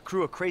running with a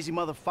crew of crazy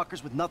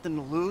motherfuckers with nothing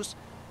to lose.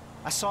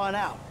 I saw an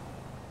out.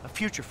 A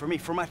future for me,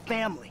 for my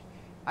family.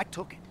 I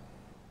took it.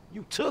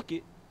 You took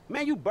it?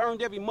 Man, you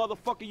burned every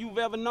motherfucker you've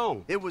ever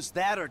known. It was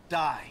that or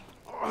die.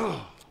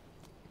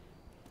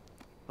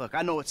 Look,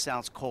 I know it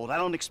sounds cold. I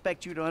don't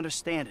expect you to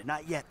understand it.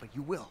 Not yet, but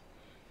you will.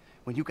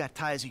 When you got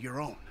ties of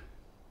your own.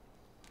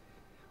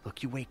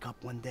 Look, you wake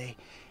up one day,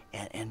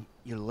 and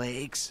your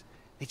legs,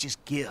 they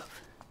just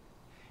give.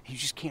 You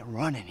just can't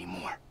run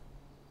anymore.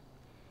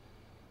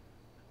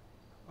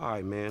 All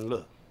right, man,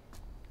 look.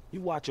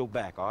 You watch your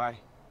back, all right?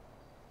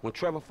 When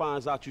Trevor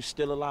finds out you're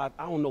still alive,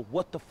 I don't know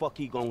what the fuck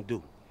he gonna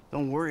do.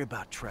 Don't worry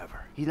about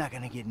Trevor. He's not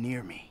gonna get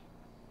near me.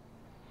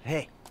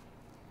 Hey,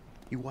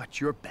 you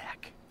watch your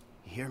back.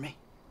 You hear me?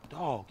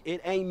 Dog,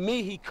 it ain't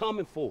me he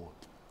coming for.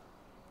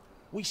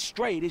 We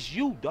straight. It's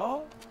you,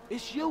 dog.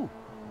 It's you.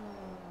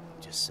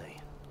 Just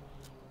saying.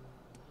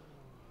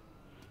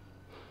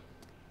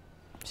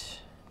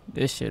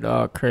 This shit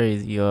all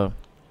crazy, yo.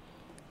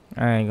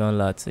 I ain't gonna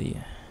lie to you.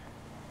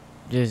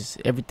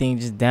 Just everything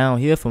just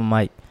downhill for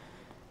Mike.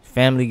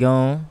 Family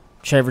gone.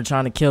 Trevor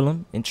trying to kill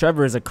him. And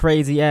Trevor is a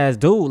crazy ass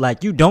dude.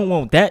 Like, you don't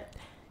want that.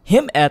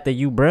 Him after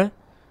you, bruh.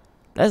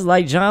 That's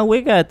like John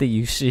Wick after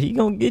you. Shit, he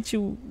gonna get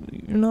you.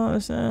 You know what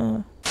I'm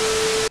saying?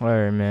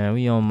 Alright, man.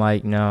 We on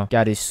Mike now.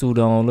 Got his suit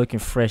on, looking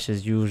fresh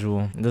as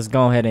usual. Let's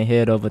go ahead and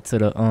head over to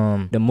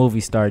the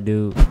movie star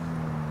dude.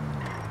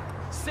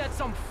 Set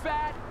some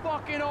fat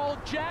fucking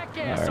old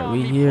jackass Alright, on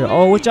we me, here. please.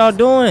 Oh, what y'all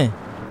doing?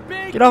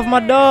 Get off my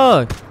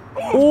dog.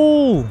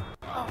 Ooh.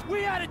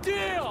 We had a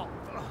deal.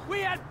 We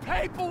had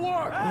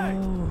paperwork.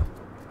 Ooh.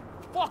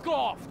 Fuck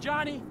off,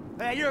 Johnny.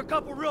 Hey, you're a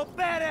couple real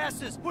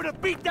badasses. Put a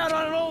beat down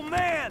on an old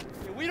man.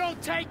 We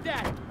don't take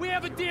that. We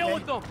have a deal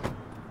with them.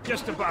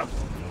 Just about.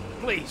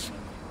 Please,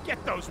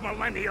 get those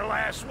millennial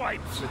ass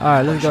wipes.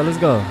 Alright, let's go, let's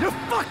go. You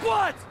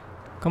fuckwad!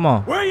 Come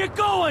on. Where you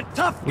going,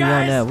 tough We on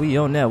guys? that, we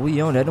on that,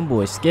 we on that. Them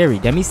boys scary.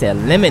 Damn, he said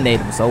eliminate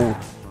them, so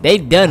they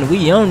done.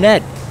 We on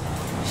that.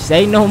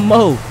 Say no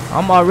more.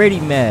 I'm already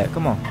mad.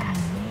 Come on.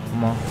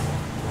 Come on.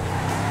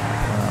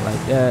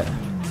 Like that.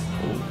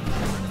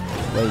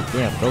 Ooh. Wait,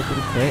 damn, go through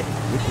the pit.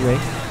 Get the way.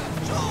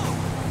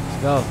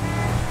 Let's go.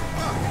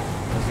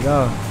 Let's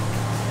go.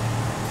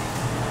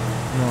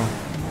 Come on.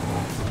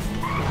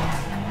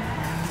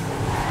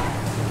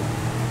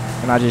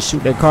 Can I just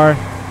shoot that car?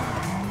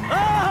 Oh,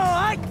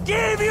 I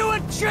gave you a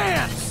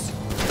chance!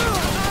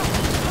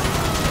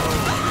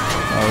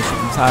 Oh,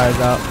 shoot the tires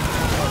out.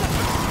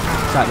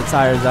 Shot the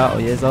tires out. Oh,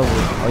 yeah, it's over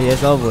with. Oh, yeah,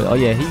 it's over with. Oh,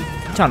 yeah, he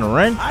trying to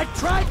run? I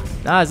tried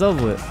Nah, it's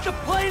over with. to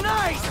play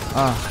nice!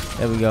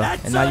 There we go.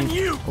 That's and now on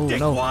you, oh,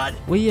 no. dickwad.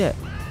 Where you at?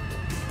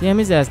 Damn,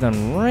 his ass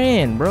done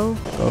ran, bro.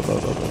 Go,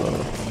 go, go, go, go.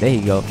 There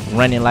you go.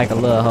 Running like a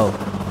little hoe.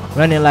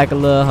 Running like a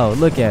little hoe.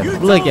 Look at him.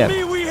 Look at him.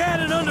 You told me we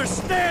had an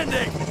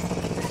understanding!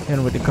 Hit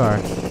him with the car.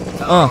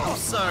 Oh,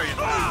 sorry.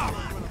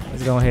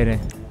 Let's go ahead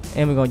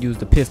and we're gonna use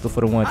the pistol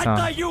for the one I time.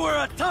 thought you were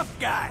a tough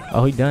guy.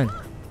 Oh, he done.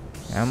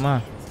 Come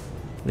on.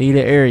 Leave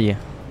the area.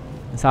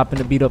 Let's hop in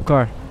the beat up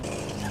car.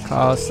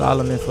 Call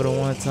Solomon for the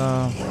one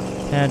time.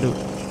 Handle.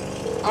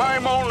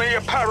 I'm only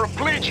a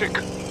paraplegic,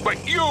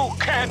 but you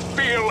can't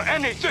feel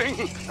anything.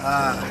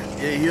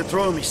 You're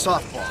throwing me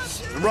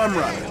softballs. Rum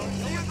runner.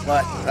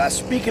 But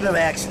speaking of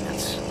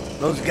accidents,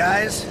 those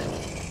guys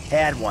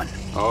had one.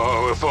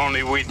 Oh, if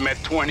only we'd met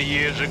 20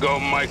 years ago,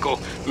 Michael.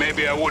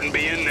 Maybe I wouldn't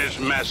be in this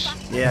mess.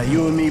 Yeah,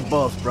 you and me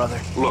both, brother.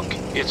 Look,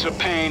 it's a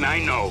pain,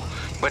 I know.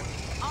 But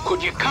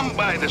could you come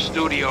by the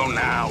studio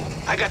now?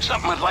 I got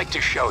something I'd like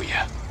to show you.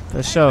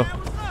 For sure.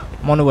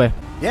 I'm on the way.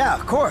 Yeah,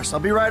 of course.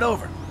 I'll be right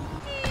over.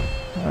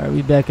 Alright,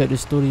 we back at the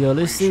studio.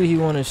 Let's see what he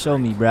want to show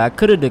me, bro. I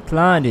could have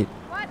declined it,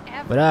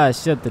 but I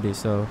accepted it,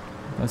 so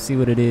let's see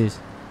what it is.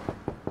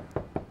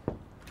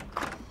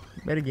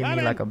 Better give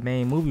me like a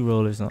main movie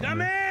role or something. Come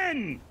bro.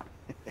 in!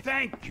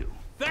 Thank you,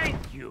 thank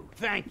you,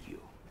 thank you.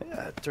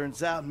 Yeah, it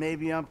turns out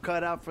maybe I'm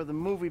cut out for the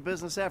movie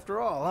business after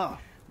all, huh?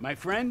 My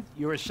friend,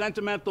 you're a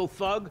sentimental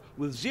thug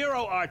with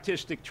zero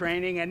artistic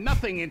training and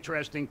nothing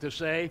interesting to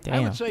say. I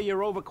Damn. would say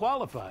you're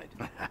overqualified.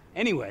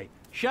 Anyway,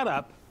 shut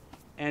up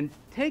and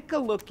take a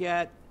look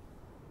at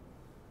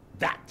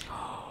that.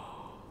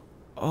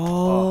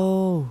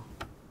 Oh.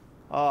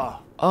 Oh,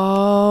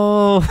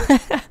 Oh.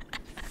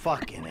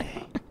 fucking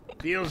A.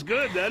 Feels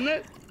good, doesn't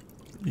it?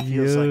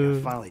 Feels like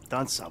I've finally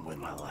done something with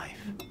my life.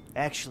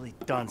 Actually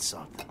done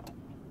something.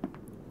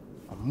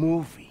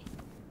 movie.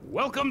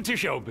 Welcome to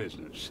show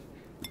business.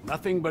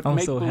 Nothing but I'm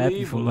so happy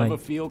make-believe for will Mike. ever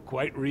feel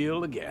quite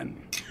real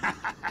again.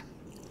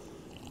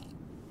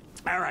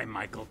 All right,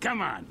 Michael,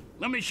 come on.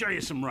 Let me show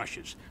you some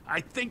rushes.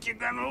 I think you're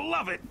gonna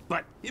love it,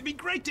 but it'd be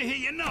great to hear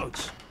your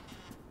notes.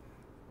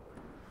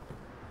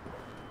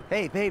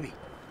 Hey, baby.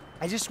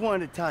 I just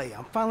wanted to tell you,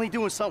 I'm finally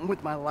doing something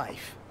with my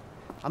life.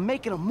 I'm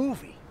making a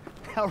movie.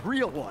 A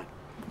real one.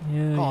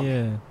 Yeah, Call me.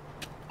 yeah.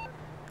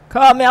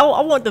 Call me.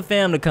 I want the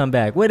fam to come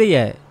back. Where they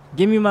at?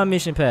 Give me my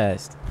mission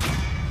passed.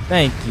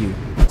 Thank you.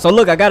 So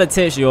look, I got a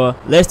text, y'all.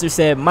 Lester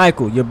said,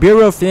 Michael, your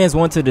Bureau of Friends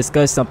want to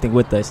discuss something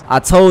with us. I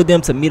told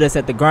them to meet us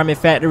at the garment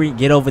factory.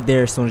 Get over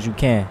there as soon as you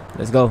can.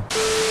 Let's go.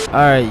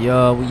 Alright,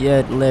 y'all. We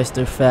at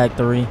Lester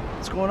factory.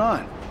 What's going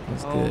on?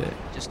 That's good.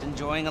 Just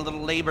enjoying a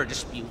little labor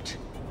dispute.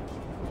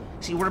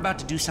 See, we're about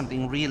to do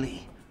something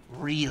really,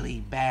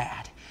 really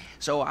bad.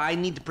 So I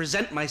need to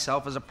present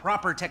myself as a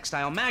proper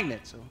textile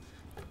magnate,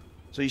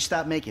 So you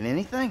stopped making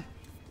anything?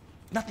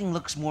 Nothing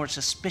looks more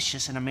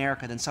suspicious in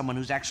America than someone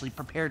who's actually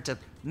prepared to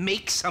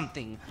make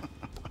something.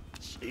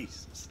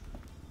 Jesus.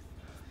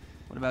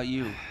 What about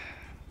you?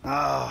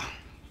 Oh,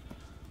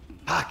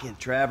 pocket,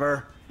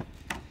 Trevor.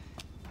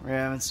 We're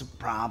having some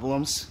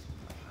problems.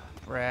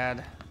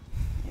 Brad.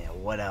 Yeah,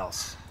 what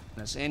else?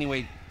 So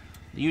anyway,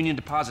 the Union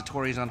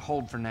Depository is on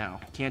hold for now.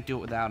 Can't do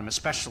it without him,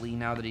 especially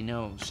now that he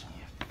knows.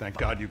 Thank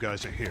God you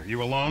guys are here.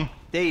 You alone?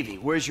 Davey,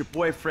 where's your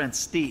boyfriend,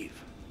 Steve?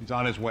 He's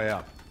on his way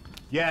up.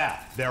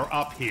 Yeah, they're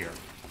up here.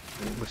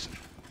 Listen,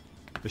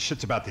 this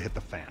shit's about to hit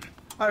the fan.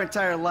 Our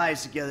entire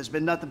lives together has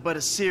been nothing but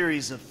a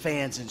series of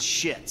fans and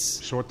shits.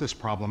 Sort this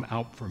problem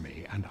out for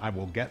me, and I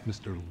will get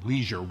Mr.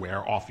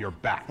 Leisureware off your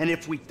back. And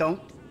if we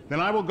don't? Then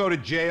I will go to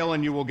jail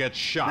and you will get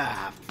shot.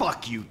 Ah,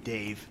 fuck you,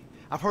 Dave.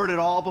 I've heard it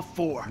all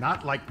before.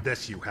 Not like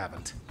this, you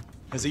haven't.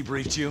 Has he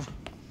briefed you?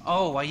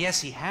 Oh, well, yes,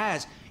 he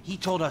has. He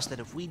told us that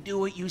if we do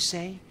what you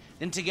say,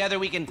 then together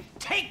we can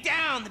take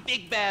down the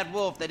big bad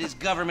wolf that is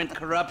government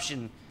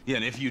corruption. Yeah,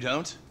 and if you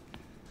don't,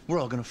 we're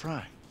all gonna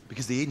fry,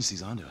 because the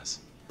agency's onto us.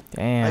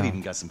 Damn. I've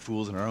even got some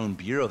fools in our own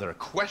bureau that are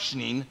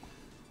questioning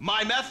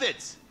my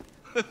methods.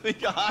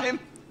 Think I'm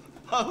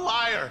a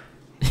liar.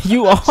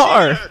 You a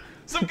are. cheater,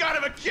 some kind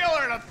of a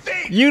killer and a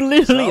thief. You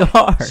literally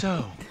are.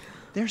 So,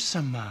 there's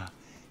some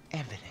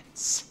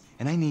evidence,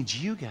 and I need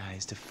you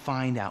guys to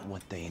find out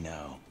what they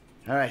know.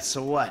 All right,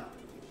 so what?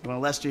 You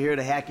want Lester here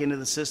to hack into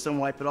the system,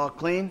 wipe it all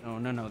clean?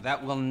 No,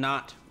 that will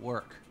not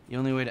work. The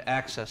only way to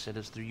access it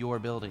is through your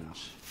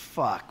buildings.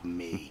 Fuck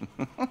me.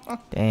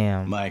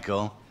 Damn.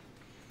 Michael,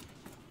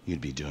 you'd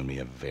be doing me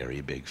a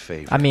very big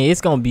favor. I mean,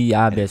 it's gonna be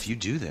our best. If you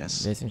do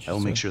this, I will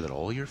make sure that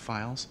all your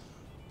files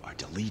are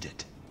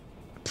deleted.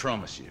 I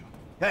promise you.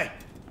 Hey,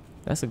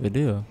 that's a good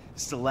deal.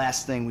 it's the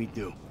last thing we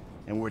do,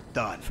 and we're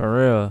done. For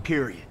real.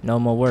 Period. No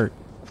more work.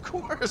 Of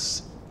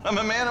course. I'm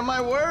a man of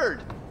my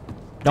word.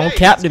 Don't Hey,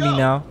 cap let's to me go.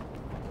 now.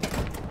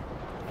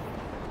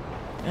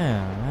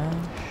 Yeah,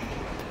 man.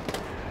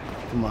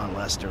 Come on,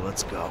 Lester,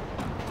 let's go.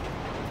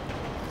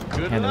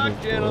 Good luck,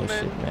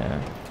 gentlemen.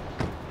 Man.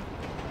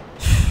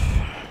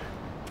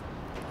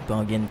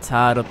 Gonna getting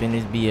tied up in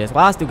this BS.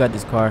 Well, I still got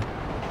this car.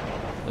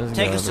 Let's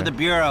Take go, us to bro. the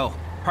bureau.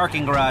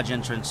 Parking garage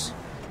entrance.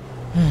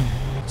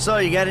 So,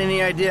 you got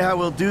any idea how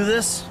we'll do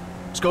this?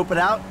 Scope it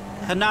out?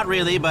 Not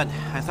really, but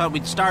I thought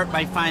we'd start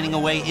by finding a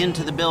way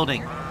into the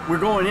building. We're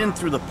going in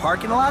through the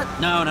parking lot?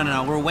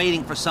 No. We're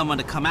waiting for someone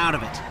to come out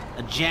of it.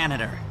 A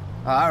janitor.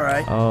 All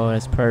right. Oh,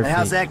 that's perfect. And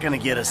how's that gonna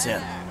get us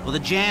in? Well, the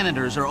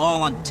janitors are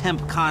all on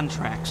temp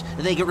contracts.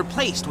 They get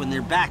replaced when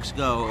their backs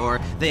go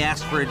or they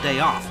ask for a day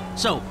off.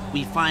 So,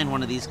 we find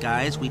one of these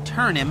guys, we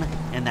turn him,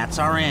 and that's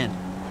our in.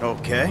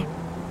 Okay.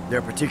 There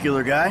a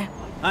particular guy?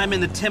 I'm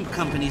in the temp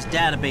company's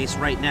database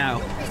right now.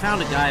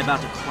 Found a guy about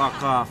to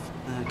clock off.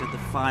 Got the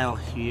file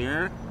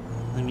here.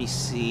 Let me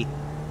see.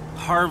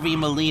 Harvey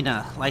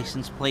Molina,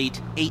 license plate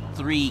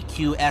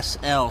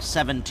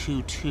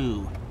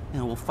 83QSL722.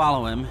 We'll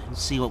follow him and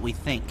see what we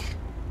think.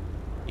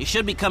 He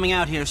should be coming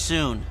out here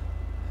soon.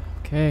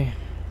 Okay.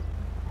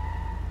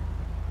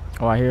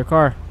 Oh, I hear a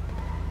car.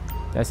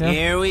 That's him?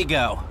 Here we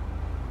go.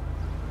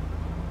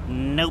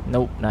 Nope.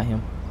 Nope, not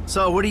him.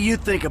 So, what do you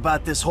think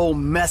about this whole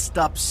messed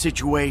up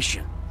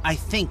situation? I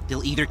think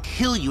they'll either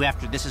kill you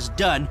after this is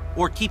done,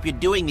 or keep you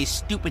doing these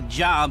stupid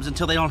jobs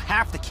until they don't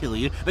have to kill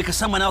you because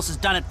someone else has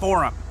done it for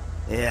them.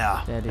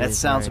 Yeah, that is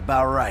sounds right.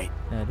 about right.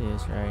 That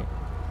is right.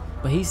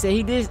 But he said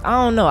he did.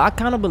 I don't know. I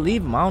kind of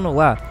believe him. I don't know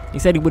why. He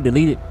said he would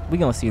delete it. We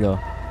gonna see though.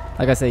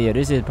 Like I said, yeah,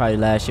 this is probably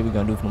the last shit we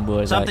gonna do for them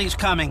boys. Something's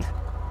coming.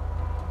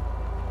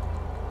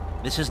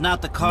 This is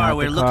not the car Not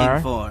we're the looking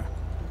car. for.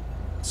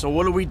 So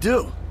what do we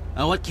do?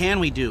 Oh, what can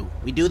we do?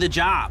 We do the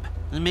job.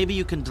 And maybe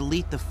you can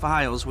delete the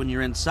files when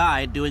you're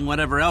inside doing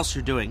whatever else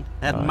you're doing.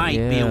 That might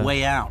be a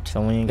way out.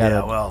 So we ain't gotta.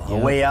 Yeah, well, a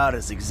way out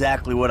is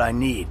exactly what I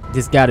need.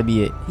 This gotta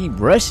be it. He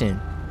rushing.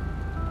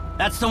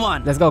 That's the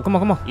one. Let's go. Come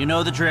on, come on. You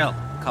know the drill.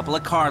 Couple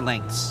of car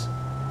lengths.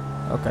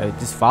 Okay,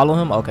 just follow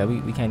him. Okay,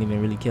 we can't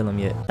even really kill him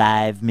yet.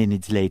 5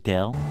 minutes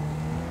later.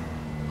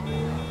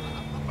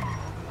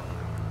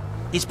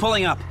 He's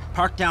pulling up.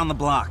 Park down the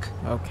block.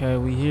 Okay,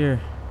 we here.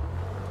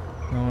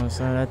 You know what I'm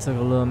saying? That took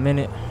a little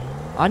minute.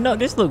 I know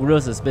this looked real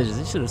suspicious.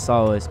 He should have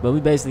saw us, but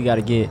we basically got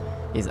to get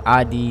his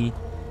ID,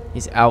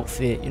 his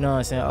outfit. You know what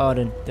I'm saying? All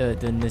the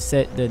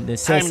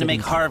necessities. Time to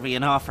make Harvey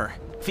an offer.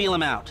 Feel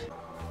him out.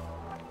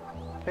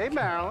 Hey,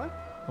 Marilyn.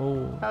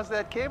 Oh. How's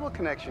that cable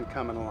connection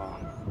coming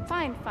along?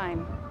 Fine,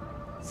 fine.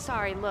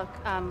 Sorry, look,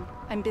 I'm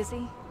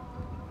busy.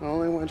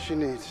 Only when she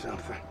needs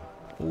something.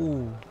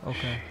 Ooh,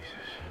 okay.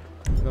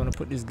 I'm gonna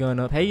put this gun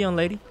up. Hey, young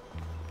lady.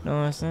 Know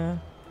what I'm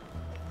saying?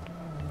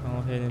 Go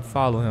ahead and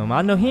follow him.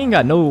 I know he ain't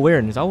got no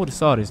awareness. I would have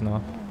saw this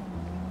now.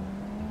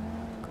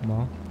 Come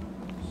on.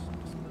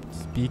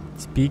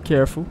 Be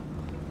careful.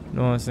 You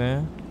know what I'm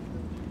saying?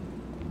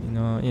 You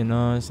know what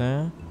I'm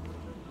saying?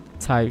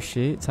 Type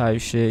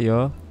shit,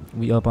 y'all.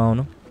 We up on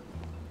him.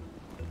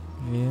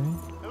 Yeah.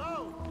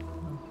 Oh,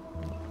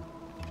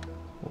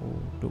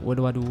 what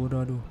do I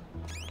do?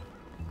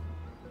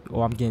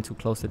 Oh, I'm getting too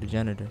close to the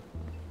janitor.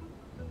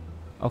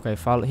 Okay,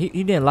 follow. He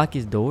didn't lock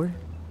his door.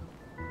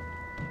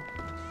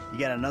 You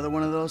got another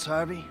one of those,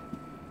 Harvey?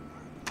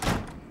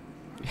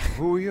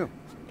 Who are you?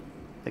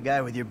 The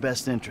guy with your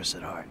best interests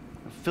at heart.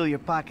 I'll fill your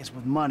pockets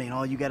with money, and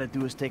all you gotta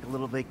do is take a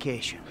little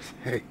vacation.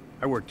 Hey,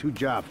 I work 2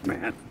 jobs,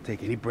 man. I'll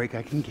take any break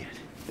I can get.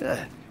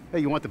 Hey,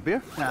 you want the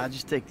beer? Nah,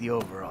 just take the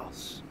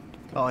overalls.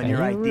 Oh, and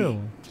your ID.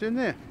 It's in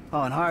there.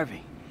 Oh, and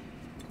Harvey,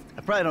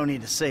 I probably don't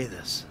need to say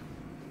this,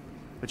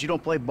 but you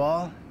don't play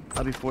ball,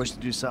 I'll be forced to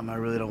do something I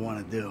really don't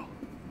want to do.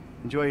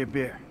 Enjoy your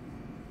beer.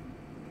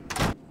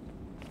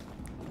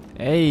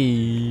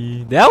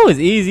 Hey, that was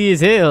easy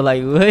as hell.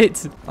 Like,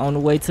 what? On the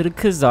way to the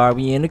Khazar.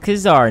 We in the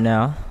Khazar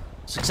now.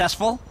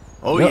 Successful?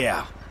 Oh, yep.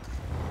 Yeah.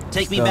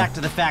 Take me back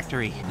to the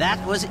factory.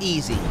 That was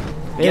easy.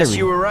 Guess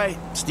you were right.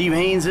 Steve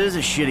Haynes is a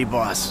shitty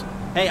boss.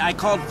 Hey, I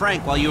called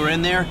Frank while you were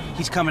in there.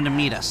 He's coming to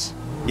meet us.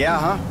 Yeah,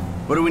 huh?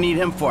 What do we need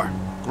him for?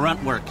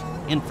 Grunt work.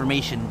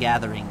 Information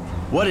gathering.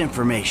 What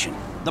information?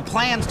 The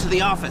plans to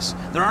the office.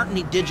 There aren't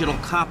any digital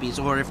copies,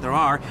 or if there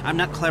are, I'm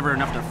not clever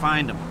enough to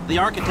find them. The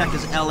architect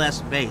is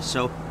LS based,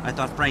 so I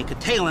thought Frank could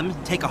tail him,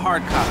 take a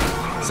hard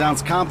copy.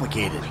 Sounds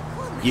complicated.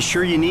 You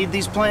sure you need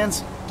these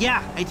plans?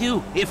 Yeah, I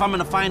do. If I'm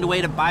gonna find a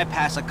way to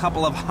bypass a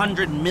couple of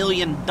 $100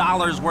 million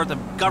worth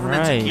of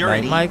government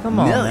security. Mike, come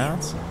on,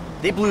 millions? now.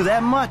 They blew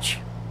that much?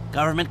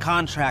 Government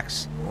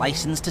contracts,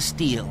 licensed to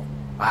steal.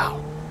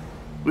 Wow.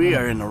 We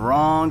are in the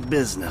wrong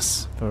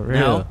business. For real.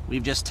 No,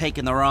 we've just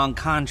taken the wrong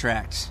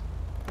contracts.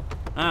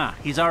 Ah,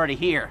 he's already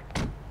here.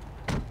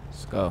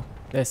 Let's go.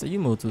 Yeah, so you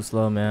move too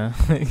slow, man.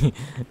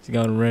 He's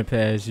gonna run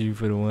past you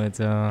for the one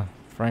time.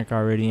 Frank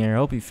already in here.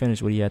 Hope he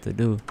finished what he had to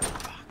do.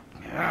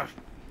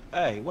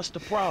 Hey, what's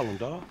the problem,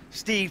 dawg?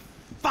 Steve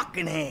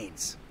fucking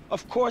Haynes.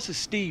 Of course it's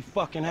Steve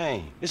fucking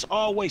Haynes. It's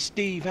always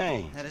Steve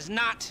Haynes. That is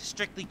not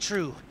strictly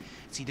true.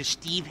 It's either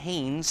Steve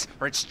Haynes,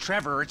 or it's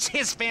Trevor, or it's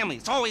his family.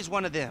 It's always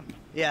one of them.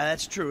 Yeah,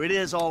 that's true. It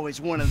is always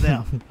one of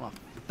them. Well,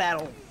 fat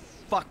old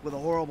fuck with a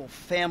horrible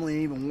family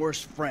and even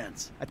worse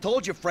friends. I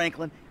told you,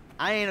 Franklin,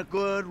 I ain't a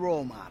good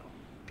role model.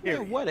 Yeah,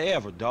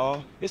 whatever,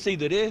 dawg. It's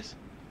either this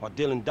or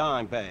dealing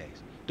dime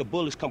bags. The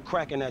bullets come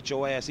cracking at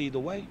your ass either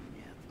way.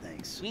 Yeah,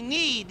 thanks. We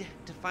need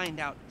to find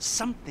out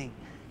something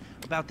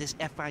about this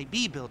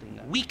FIB building,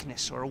 a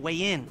weakness or a way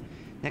in.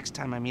 Next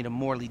time I meet a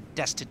morally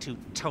destitute,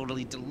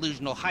 totally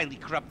delusional, highly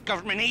corrupt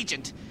government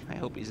agent, I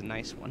hope he's a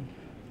nice one.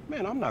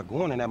 Man, I'm not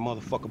going in that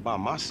motherfucker by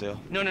myself.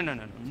 No.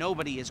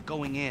 Nobody is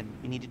going in.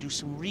 We need to do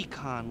some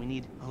recon. We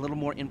need a little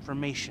more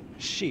information.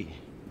 Shit.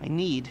 I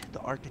need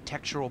the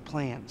architectural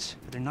plans.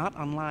 But they're not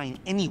online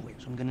anywhere,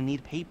 so I'm gonna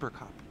need paper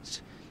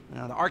copies.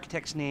 Now, the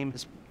architect's name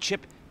is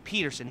Chip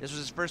Peterson. This was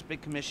his first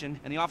big commission,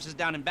 and the office is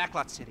down in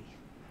Backlot City.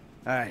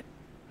 All right.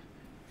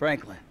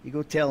 Franklin, you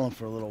go tell him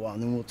for a little while,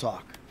 and then we'll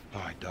talk.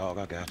 All right, dog,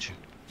 I got you.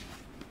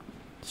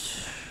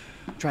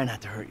 Try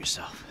not to hurt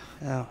yourself.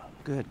 Oh,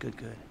 good.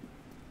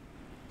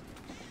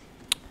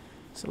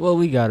 So what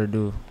we gotta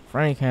do?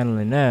 Frank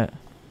handling that.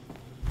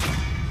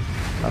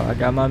 Oh, I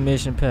got my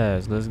mission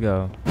passed. Let's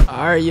go.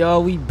 Alright,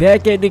 y'all, we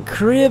back at the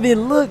crib,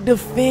 and look, the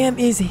fam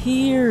is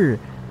here.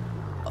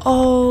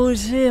 Oh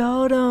shit,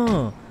 hold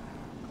on.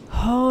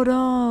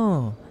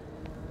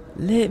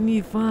 Let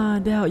me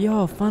find out.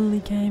 Y'all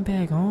finally came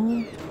back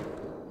home.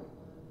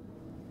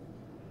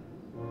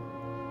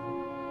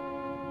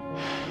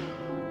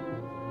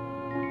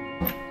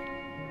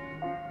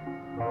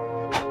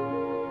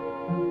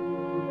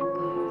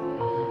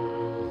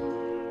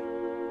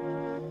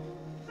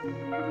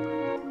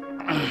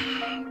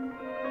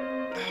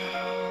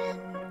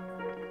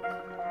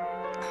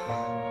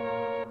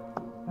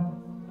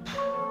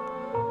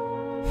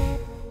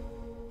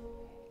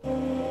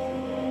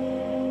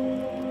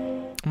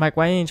 Mike,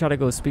 why you ain't try to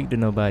go speak to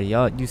nobody?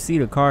 Y'all, you see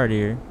the car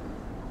there.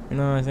 You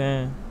know what I'm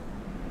saying?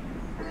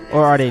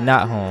 Or are they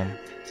not home?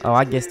 Oh,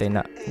 I guess they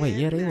not. Wait,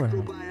 yeah, they were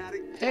home.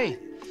 Hey.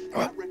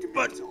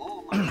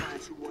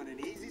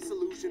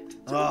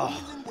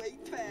 Oh.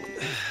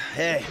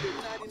 Hey.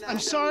 I'm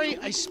sorry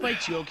I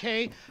spiked you,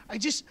 okay? I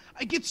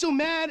get so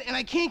mad and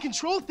I can't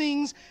control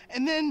things,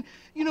 and then,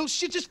 you know,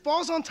 shit just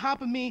falls on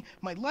top of me.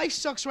 My life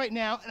sucks right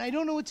now, and I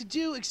don't know what to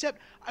do except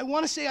I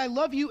want to say I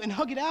love you and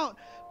hug it out,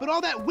 but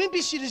all that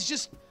wimpy shit is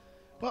just,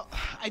 well,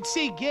 I'd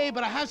say gay,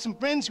 but I have some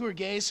friends who are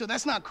gay, so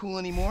that's not cool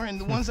anymore, and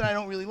the ones that I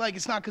don't really like,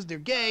 it's not because they're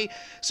gay,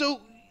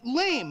 so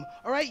lame,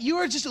 all right? You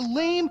are just a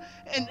lame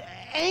and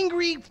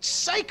angry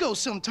psycho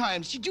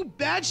sometimes. You do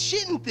bad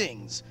shit and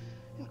things.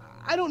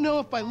 I don't know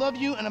if I love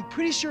you, and I'm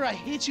pretty sure I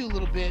hate you a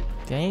little bit.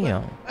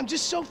 Damn. I'm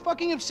just so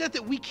fucking upset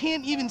that we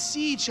can't even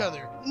see each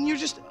other. And you're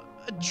just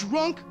a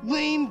drunk,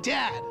 lame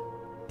dad.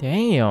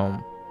 Damn.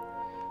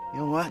 You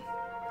know what?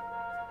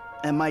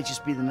 That might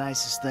just be the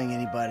nicest thing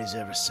anybody's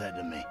ever said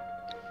to me.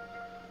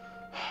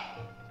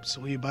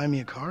 So will you buy me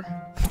a car?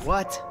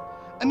 What?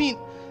 I mean,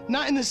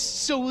 not in the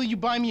so will you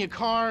buy me a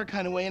car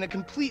kind of way, in a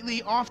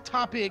completely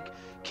off-topic,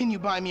 can you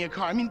buy me a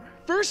car? I mean,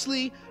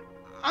 firstly,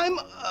 I'm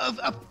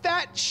a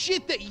fat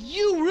shit that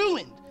you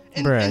ruined.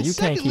 And, Bruh, and you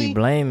secondly, can't keep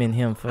blaming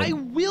him for I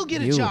will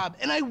get a you. job,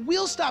 and I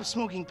will stop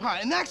smoking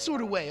pot, in that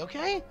sort of way,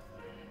 okay?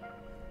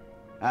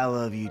 I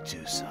love you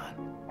too, son.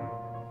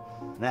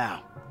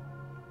 Now,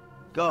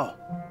 go.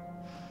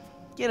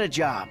 Get a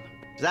job,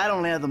 because I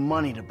don't have the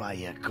money to buy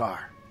you a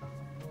car.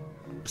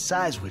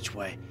 Besides which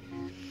way,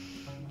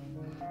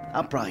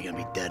 I'm probably gonna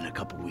be dead in a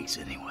couple weeks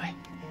anyway.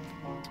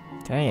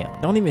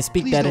 Damn. Don't even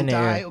speak Please that don't in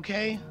die, there.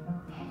 okay?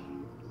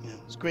 Yeah,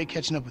 it's great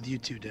catching up with you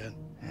two, Dad.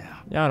 Yeah.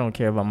 Y'all don't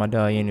care about my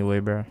dog anyway,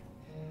 bro.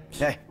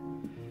 Hey,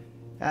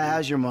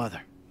 how's your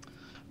mother?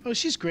 Oh,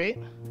 she's great.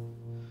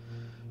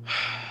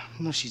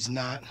 No, she's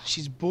not.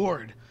 She's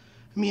bored.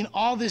 I mean,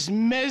 all this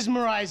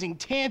mesmerizing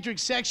tantric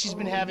sex she's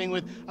been having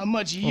with a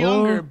much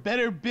younger,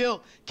 better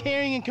built,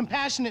 caring and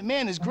compassionate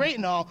man is great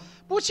and all,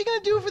 but what's she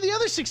gonna do for the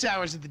other 6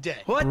 hours of the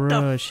day? What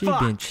Bruh, she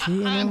been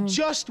cheating. I'm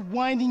just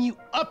winding you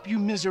up, you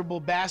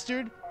miserable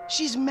bastard.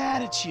 She's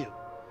mad at you.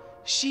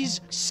 She's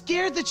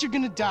scared that you're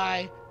gonna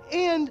die,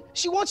 and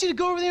she wants you to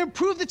go over there and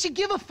prove that you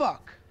give a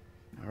fuck.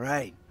 All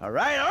right.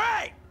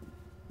 I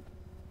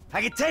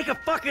can take a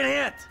fucking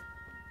hint.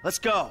 Let's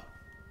go.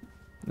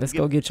 Let's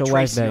go get your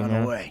wife Tracy back, on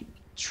man. the way.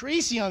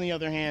 Tracy, on the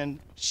other hand,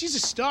 she's a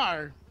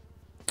star.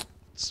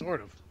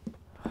 Sort of.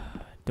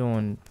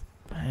 Doing,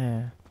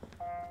 man.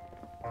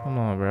 Come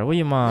on, bro. Where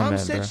your mom Mom at,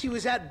 said bro? she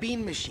was at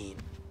Bean Machine.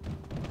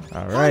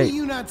 All How right. do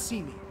you not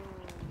see me?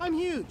 I'm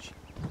huge.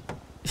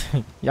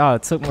 Y'all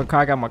took my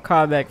car, got my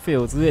car back.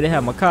 Feels good to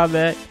have my car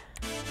back.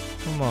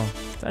 Come on.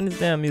 Turn this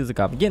damn music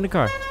off. Get in the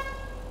car.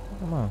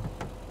 Come on.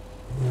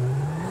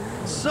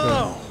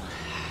 So,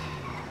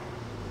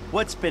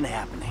 what's been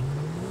happening?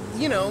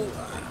 You know,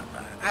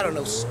 I don't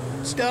know,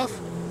 stuff?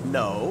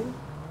 No,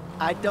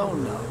 I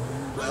don't know.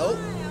 Well,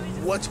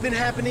 what's been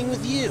happening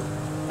with you?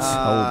 A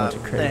whole bunch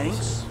of crazy.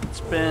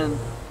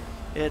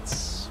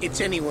 Thanks.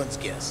 It's anyone's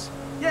guess.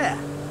 Yeah,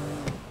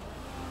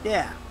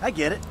 I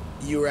get it.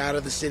 You were out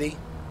of the city?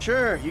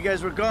 Sure, you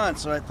guys were gone,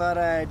 so I thought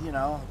I'd, you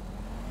know.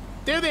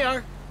 There they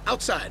are,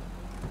 outside.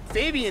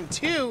 Fabian,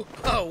 too?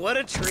 Oh, what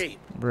a treat.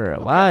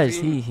 Bruh, why is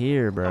he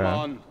here, Come bruh?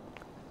 on.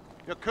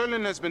 Your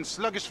curling has been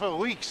sluggish for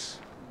weeks.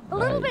 A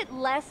little bit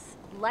less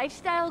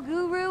lifestyle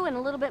guru and a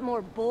little bit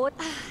more boy.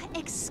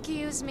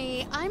 Excuse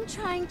me, I'm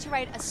trying to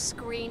write a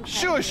screenplay.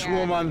 Shush, here.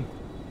 woman.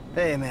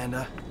 Hey,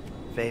 Amanda.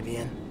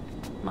 Fabian.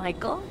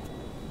 Michael?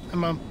 Hi,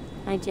 Mom.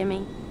 Hi,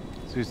 Jimmy.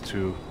 These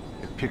two,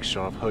 a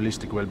picture of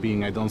holistic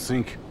well-being, I don't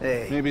think.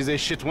 Hey. Maybe they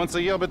shit once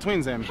a year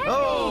between them.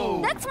 Hey,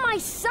 that's my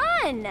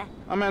son!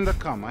 Amanda,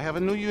 come. I have a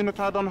new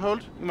unitard on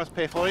hold. You must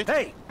pay for it.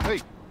 Hey!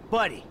 Hey!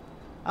 Buddy,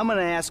 I'm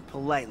gonna ask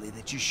politely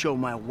that you show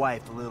my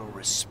wife a little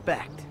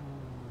respect.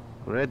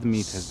 Red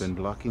meat has been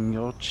blocking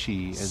your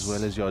chi as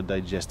well as your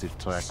digestive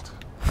tract.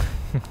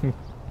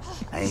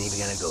 I ain't even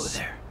gonna go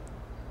there.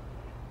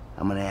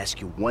 I'm gonna ask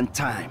you one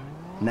time,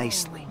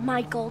 nicely.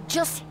 Michael,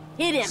 just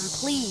hit him,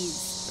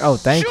 please. Oh,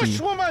 thank Shush,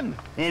 you. woman!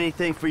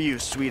 Anything for you,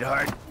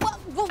 sweetheart. What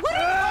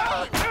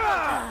are you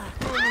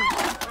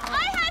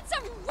I had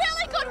some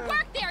really good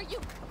work there, you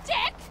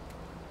dick!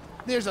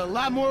 There's a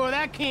lot more where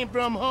that came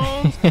from,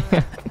 Holmes.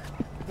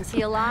 Is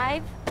he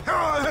alive?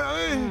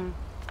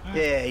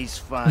 Yeah, he's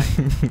fine.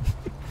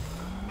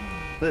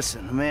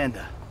 Listen,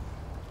 Amanda.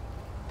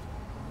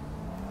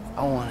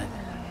 I've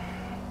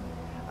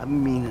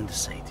been meaning to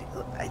say to you,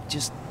 look,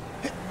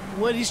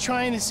 What he's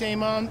trying to say,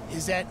 Mom,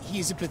 is that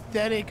he's a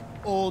pathetic,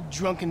 old,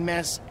 drunken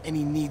mess, and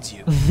he needs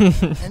you.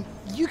 And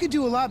you could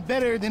do a lot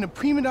better than a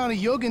prima donna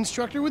yoga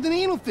instructor with an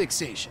anal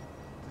fixation.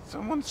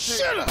 Someone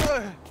Shut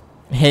up!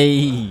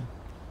 Hey.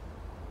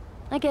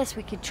 I guess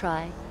we could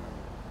try.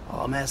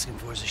 All I'm asking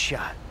for is a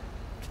shot.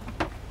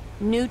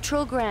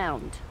 Neutral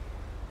ground.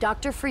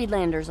 Dr.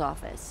 Friedlander's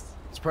office.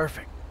 It's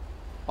perfect.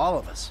 All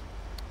of us.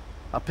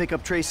 I'll pick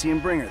up Tracy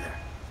and bring her there.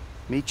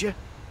 Meet you?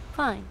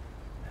 Fine.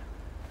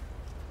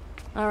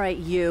 All right,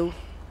 you.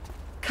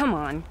 Come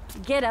on.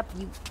 Get up,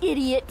 you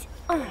idiot.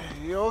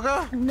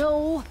 Yoga?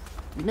 No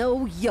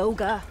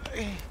yoga.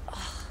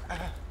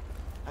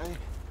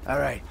 All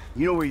right.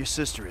 You know where your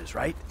sister is,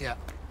 right? Yeah.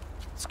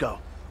 Let's go.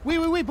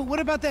 Wait, but what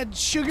about that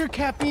sugar,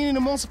 caffeine, and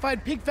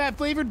emulsified pig fat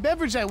flavored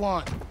beverage I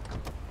want?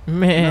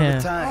 Man.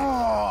 Another time.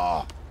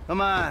 Oh. Come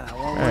on, I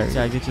won't Alright,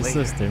 gotta get your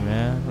sister,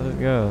 man. Let's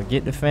go.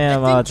 Get the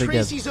fam all together.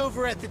 Tracy's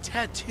over at the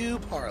tattoo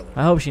parlor.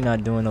 I hope she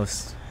not doing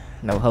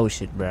no hoe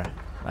shit, bruh.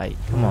 Like,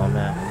 come on,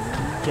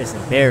 man. Just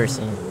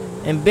embarrassing.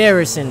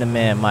 Embarrassing the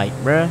man, Mike,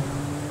 bruh.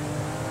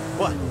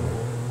 What?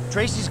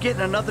 Tracy's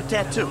getting another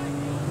tattoo?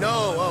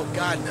 No, oh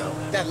God, no.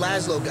 That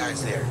Laszlo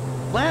guy's there.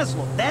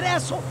 Laszlo? That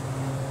asshole?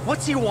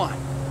 What's he want?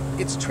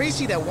 It's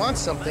Tracy that wants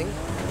something.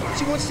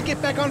 She wants to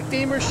get back on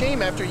Fame or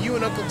Shame after you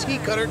and Uncle T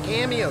cut her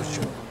cameo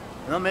short.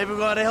 Well, maybe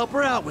we ought to help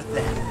her out with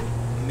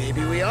that.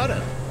 Maybe we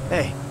oughta.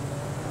 Hey,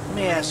 let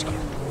me ask you.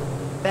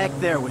 Back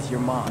there with your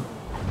mom.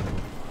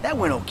 That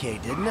went okay,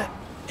 didn't it?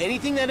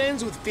 Anything that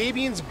ends with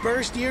Fabian's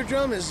burst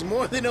eardrum is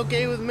more than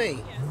okay with me.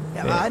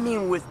 Yeah, I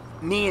mean with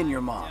me and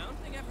your mom.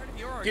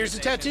 Here's the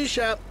tattoo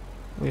shop.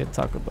 We'll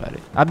talk about it.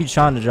 I be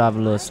trying to drive a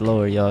little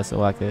slower, y'all,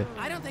 so I could.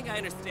 I don't think I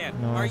understand.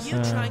 You know Are what you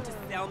I'm saying? trying to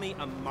sell me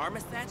a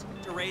marmoset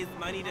to raise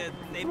money to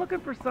save? I'm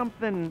looking for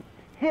something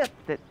hip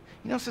that,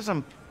 says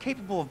I'm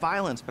capable of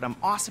violence, but I'm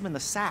awesome in the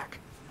sack.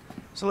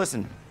 So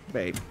listen,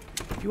 babe,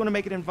 if you want to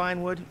make it in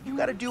Vinewood, you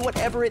got to do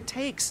whatever it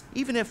takes.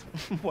 Even if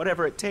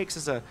whatever it takes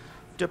is a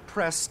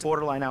depressed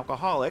borderline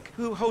alcoholic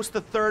who hosts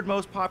the 3rd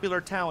most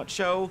popular talent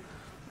show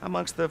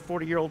amongst the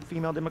 40-year-old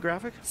female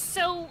demographic.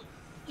 So,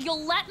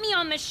 you'll let me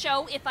on the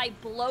show if I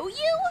blow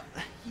you?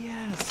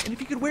 Yes, and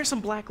if you could wear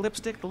some black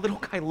lipstick, the little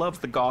guy loves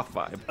the goth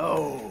vibe.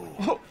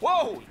 Oh.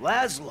 Whoa!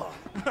 Laszlo.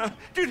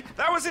 Dude,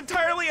 that was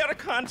entirely out of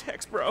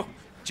context, bro.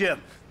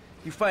 Jim,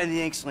 you find the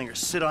inkslinger,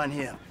 sit on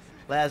him.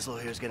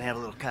 Laszlo here's gonna have a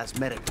little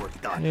cosmetic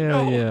work done.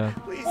 Hell yeah.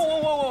 Please.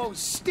 Whoa.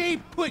 Stay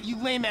put,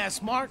 you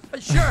lame-ass Mark.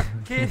 Sure,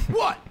 kid.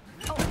 What?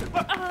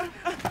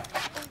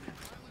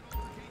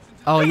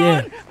 Oh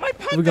yeah.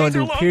 We're gonna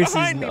do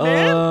piercings.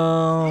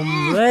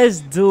 Let's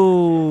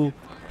do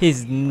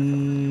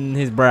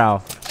his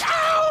brow.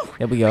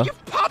 There we go.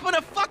 Popping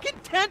a fucking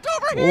tent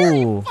over here,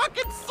 you Ooh.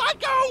 fucking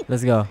psycho!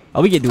 Let's go.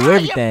 Oh, we can do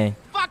everything.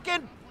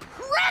 Fucking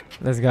prick!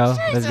 Let's go.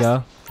 Let's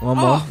go. One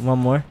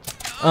more.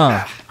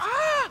 Ow!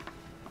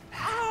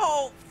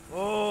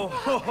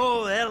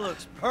 Oh, that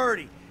looks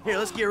pretty. Here,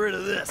 let's get rid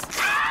of this.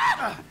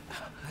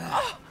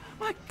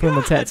 Put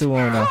my tattoo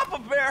on now.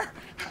 Papa Bear,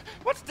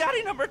 what's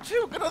Daddy number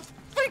 2 gonna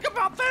think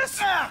about this?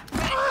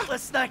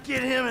 Let's not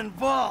get him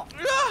involved.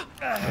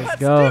 Let's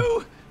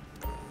go.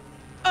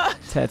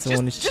 Tattoo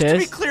on his Just to be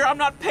chest. clear, I'm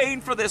not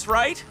paying for this,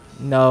 right?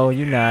 No,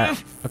 you're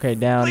not. Okay,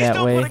 down Please that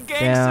don't way. put a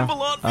gang Down.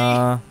 symbol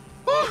on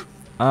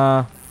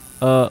Up.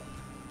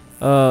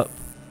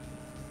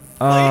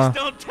 Please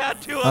don't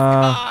tattoo a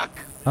cock.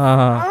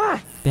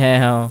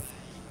 Down.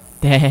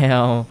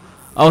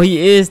 Oh, he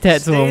is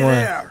tattooing Stay one.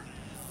 there.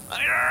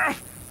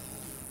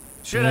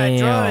 Should I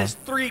draw his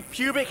 3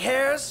 pubic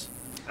hairs?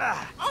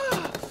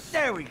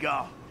 There we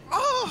go.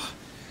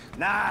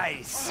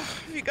 Nice.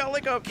 You got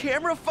like a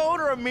camera phone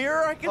or a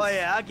mirror I can... Oh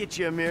yeah, I'll get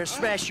you a mirror.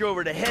 Smash you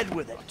over the head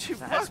with it.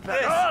 That's Fuck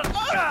better.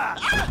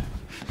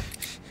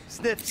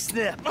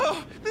 Snip.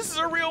 Oh, this is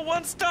a real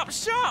one-stop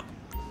shop.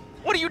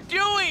 What are you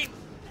doing?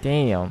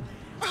 Damn.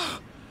 Oh,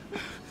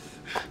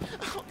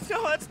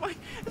 no, that's my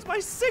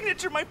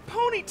signature, my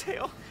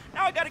ponytail.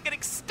 Now I gotta get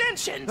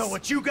extensions. No,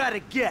 what you gotta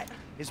get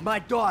is my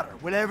daughter,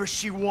 whatever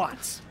she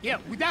wants. Yeah,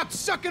 without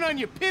sucking on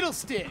your piddle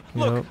stick.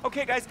 Look,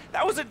 okay, guys,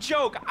 that was a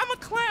joke. I'm a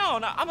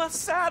clown. I'm a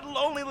sad,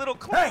 lonely little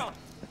clown.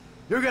 Hey,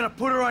 you're gonna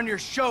put her on your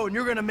show, and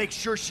you're gonna make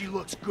sure she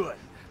looks good.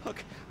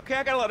 Look, okay,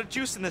 I got a lot of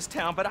juice in this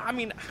town, but I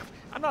mean,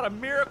 I'm not a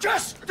miracle.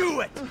 Just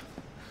do it.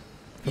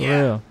 For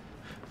real.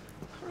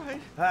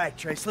 All right,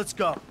 Trace, let's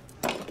go.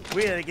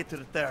 We gotta get to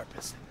the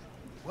therapist.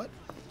 What?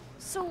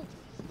 So,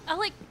 I'll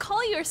like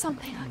call you or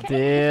something,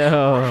 okay?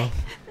 Damn.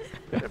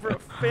 Never a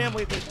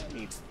family that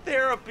needs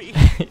therapy.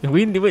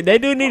 They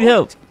do need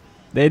help.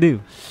 They do.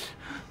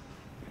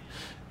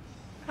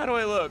 How do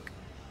I look?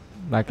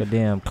 Like a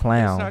damn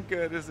clown. It's not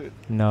good, is it?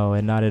 No,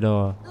 and not at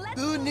all.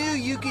 Who knew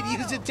you could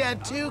use a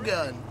tattoo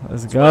gun?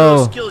 Let's It's one of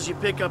those go. skills you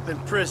pick up in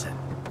prison.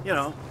 You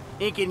know,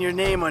 inking your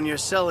name on your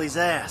cellie's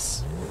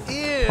ass.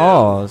 Ew.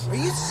 Pause. Are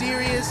you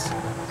serious?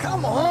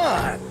 Come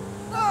on.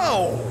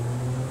 No.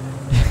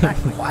 Not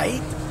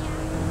quite.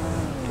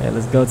 Okay,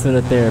 let's go to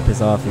the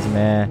therapist's office,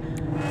 man.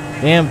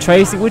 Damn,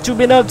 Tracy, what you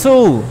been up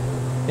to?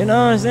 You know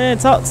what I'm saying?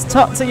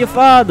 Talk to your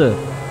father.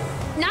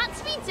 Not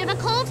to be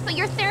difficult, but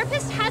your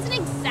therapist hasn't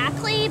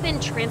exactly been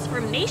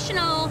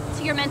transformational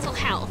to your mental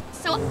health.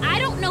 So I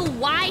don't know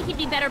why he'd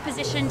be better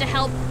positioned to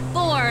help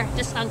 4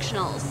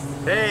 dysfunctionals.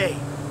 Hey,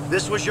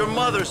 this was your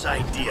mother's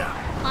idea.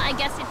 Well, I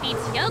guess it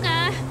beats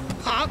yoga.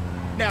 Pop.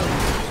 Now,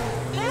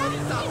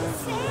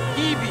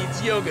 he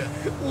beats yoga.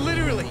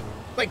 Literally.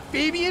 Like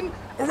Fabian,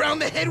 around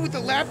the head with the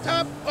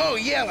laptop? Oh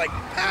yeah, like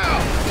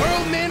pow! Our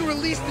old man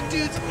released the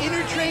dude's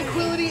inner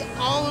tranquility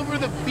all over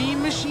the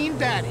beam machine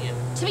batting.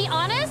 To be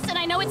honest, and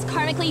I know it's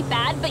karmically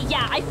bad, but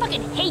yeah, I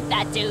fucking hate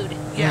that dude.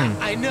 Yeah,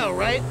 I know,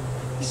 right?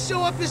 He's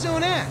so up his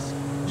own ass.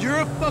 You're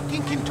a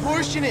fucking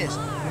contortionist.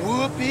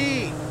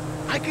 Whoopee.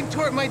 I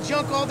contort my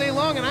junk all day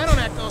long and I don't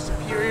act all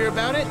superior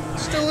about it.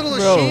 Just a little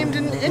Bro, ashamed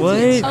and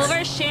envious.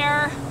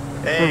 Overshare.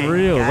 Hey, For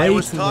real, I way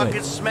was too talking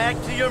much.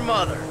 smack to your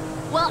mother.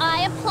 Well,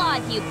 I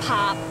applaud you,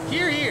 Pop.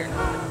 Here.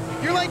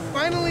 You're like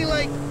finally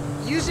like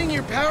using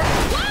your power.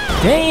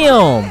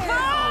 Damn!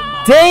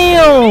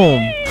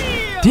 Damn!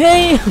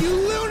 Damn! You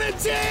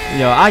lunatic!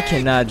 Yo, I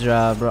cannot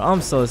drive, bro.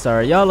 I'm so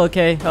sorry. Y'all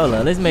okay? Hold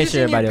on, let's make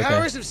sure everybody Using okay.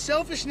 your powers of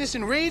selfishness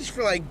and rage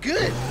for like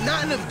good,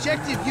 not an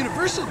objective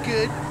universal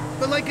good,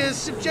 but like a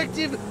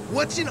subjective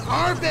what's in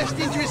our best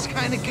interest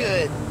kind of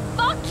good.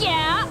 Fuck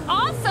yeah!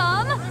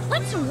 Awesome!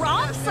 Let's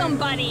rob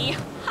somebody!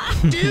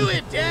 Do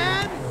it,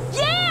 Dad!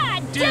 Yeah!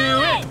 Do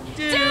it!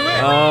 Do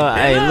it! Oh,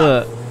 hey,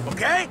 look.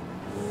 Okay?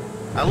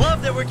 I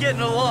love that we're getting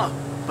along,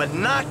 but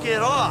knock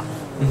it off.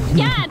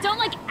 Yeah, don't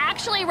like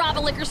actually rob a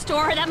liquor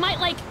store. That might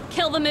like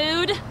kill the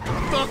mood.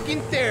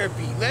 Fucking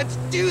therapy. Let's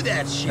do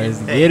that shit.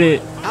 Let's get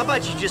it. How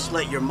about you just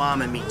let your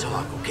mom and me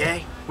talk,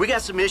 okay? We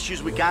got some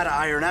issues we gotta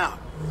iron out.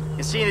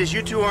 And seeing as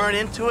you two aren't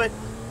into it,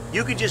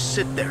 you can just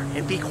sit there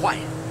and be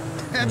quiet.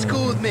 That's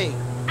cool with me.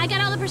 I got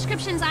all the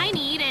prescriptions I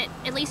need,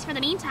 at least for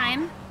the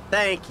meantime.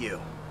 Thank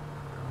you.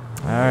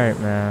 All right,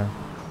 man.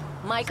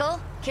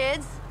 Michael,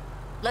 kids,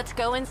 let's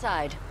go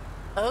inside.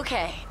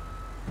 Okay.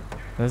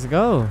 Let's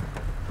go.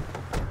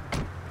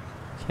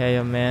 Okay,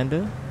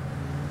 Amanda.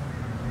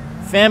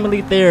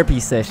 Family therapy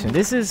session.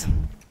 This is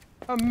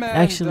Amanda.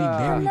 actually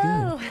very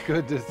good.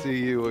 Good to see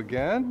you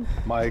again,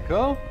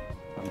 Michael.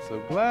 I'm so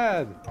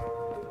glad.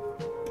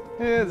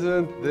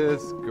 Isn't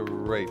this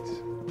great?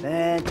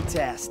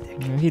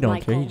 Fantastic. He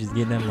don't care. He just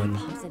getting that money.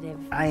 Positive.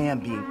 I am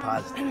being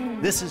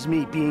positive. This is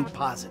me being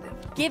positive.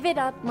 Give it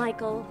up,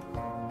 Michael.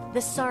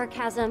 The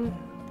sarcasm.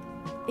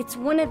 It's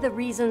one of the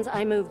reasons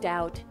I moved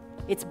out.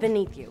 It's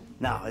beneath you.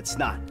 No, it's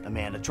not,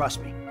 Amanda.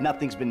 Trust me.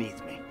 Nothing's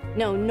beneath me.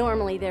 No,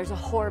 normally there's a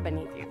whore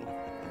beneath you.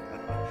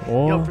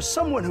 Oh. You know, for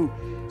someone who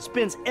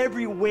spends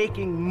every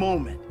waking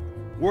moment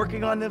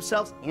working on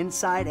themselves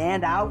inside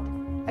and out,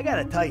 I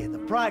gotta tell you, the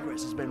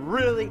progress has been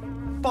really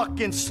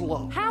fucking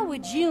slow. How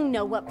would you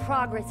know what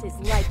progress is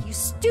like, you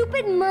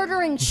stupid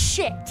murdering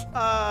shit?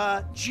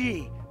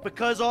 Gee,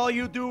 because all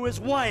you do is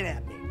whine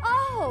at me.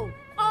 Oh,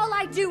 all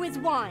I do is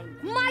whine.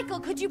 Michael,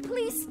 could you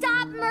please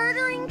stop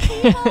murdering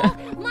people?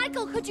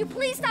 Michael, could you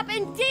please stop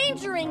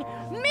endangering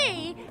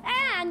me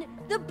and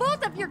the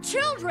both of your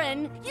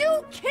children?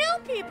 You kill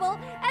people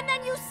and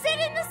then you sit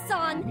in the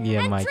sun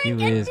Yeah, and Mike, drink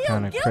you and is feel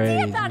kinda guilty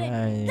crazy. about it.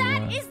 I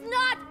That know. is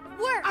not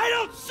work. I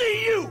don't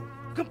see you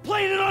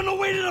complaining on the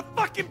way to the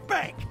fucking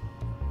bank.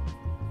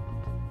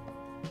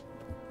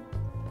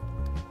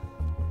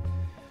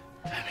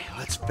 I mean,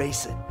 let's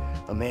face it,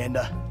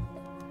 Amanda.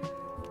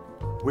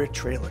 We're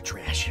trailer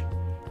trash,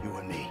 you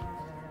and me.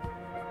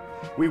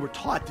 We were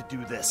taught to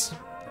do this.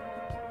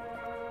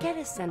 Get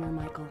a center,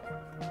 Michael.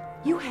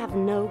 You have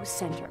no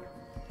center.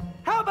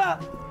 How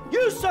about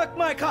you suck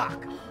my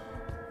cock?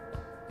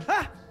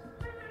 Huh?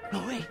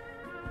 No, wait.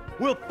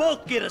 We'll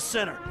both get a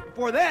center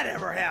before that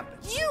ever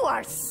happens. You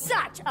are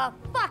such a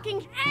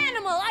fucking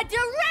animal, a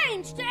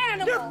deranged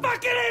animal. You're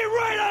fucking ain't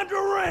right on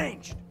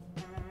deranged.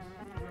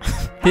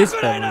 This could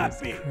I fella not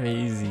is be?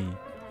 crazy.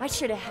 I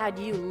should have had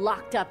you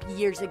locked up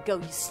years ago,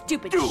 you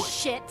stupid Do it.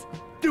 shit.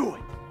 Do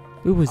it.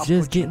 We was I'll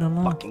just put you getting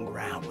along. fucking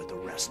ground with the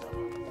rest of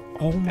them.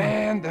 Oh my.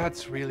 And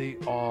that's really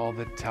all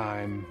the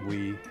time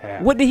we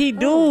have. What did he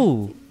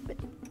do?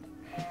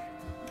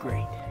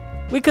 Great.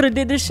 We could have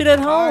did this shit at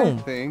I home.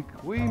 think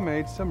we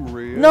made some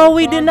real No,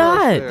 we did progress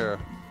not. there.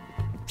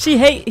 She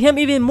hate him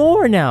even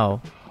more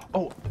now.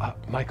 Oh,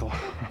 Michael,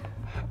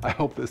 I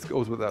hope this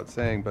goes without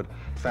saying, but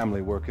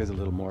family work is a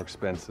little more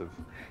expensive.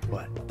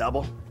 What,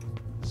 double?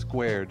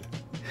 Squared.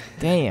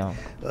 Damn.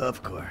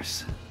 Of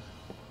course.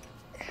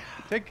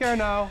 Take care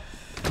now.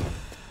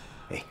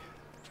 Hey,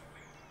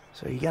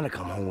 so you gonna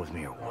come home with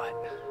me or what?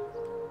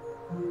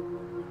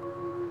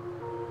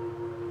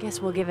 Guess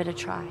we'll give it a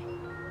try.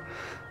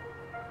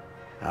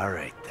 All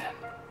right, then.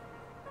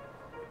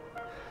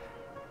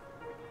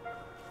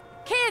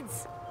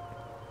 Kids!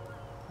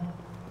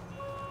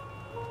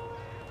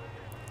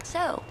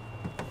 So,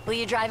 will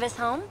you drive us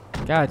home?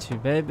 Got you,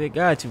 baby.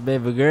 Got you,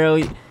 baby girl.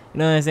 You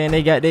know what I'm saying?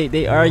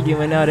 They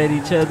arguing out at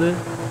each other,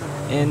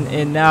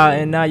 and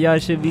now y'all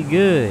should be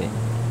good.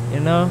 You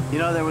know? You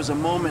know, there was a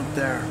moment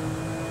there.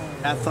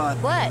 I thought.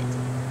 What?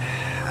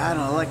 I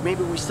don't know, like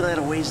maybe we still had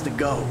a ways to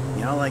go.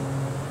 You know, like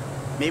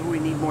maybe we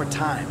need more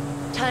time.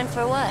 Time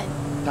for what?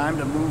 Time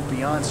to move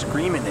beyond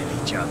screaming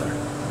at each other.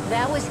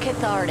 That was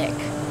cathartic.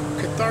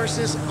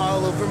 Catharsis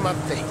all over my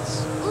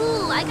face.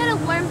 Ooh, I got a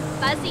warm,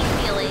 fuzzy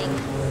feeling.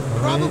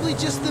 Probably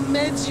just the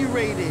meds you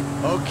rated.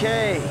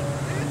 Okay.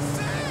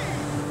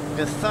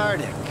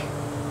 Cathartic.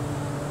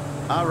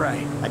 All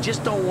right. I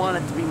just don't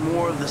want it to be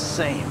more of the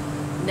same.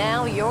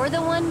 Now you're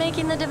the one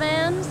making the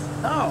demands?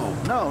 No,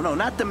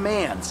 not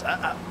demands.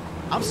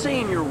 I'm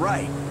saying you're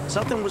right.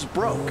 Something was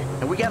broke,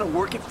 and we gotta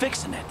work at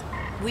fixing it.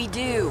 We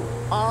do.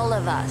 All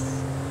of us.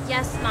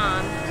 Yes,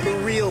 Mom. For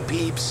real,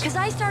 peeps. Because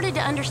I started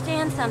to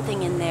understand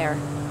something in there.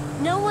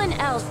 No one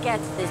else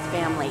gets this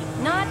family.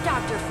 Not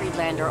Dr.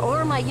 Friedlander,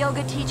 or my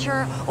yoga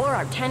teacher, or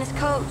our tennis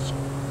coach,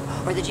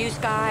 or the juice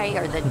guy,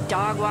 or the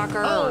dog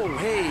walker. Oh,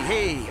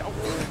 hey.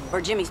 Or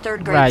Jimmy's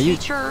third grade Right,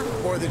 teacher.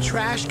 Or the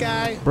trash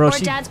guy. Bro, or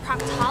she... Dad's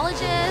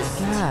proctologist.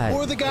 God.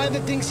 Or the guy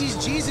that thinks he's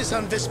Jesus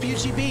on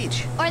Vespucci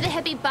Beach. Or the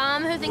hippie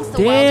bum who thinks the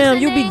world is Damn,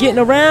 you ending. be getting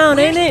around,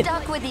 ain't We're it?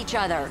 stuck with each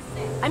other.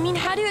 I mean,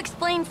 how do you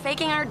explain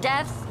faking our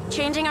deaths,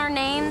 changing our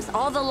names,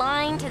 all the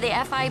lying to the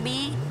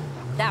FIB?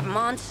 That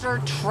monster,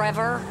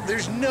 Trevor?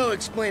 There's no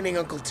explaining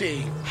Uncle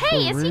T.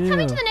 Hey, is he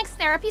coming to the next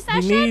therapy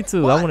session? You need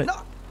to. I want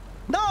to.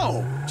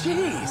 No!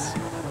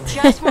 Jeez!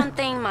 Just one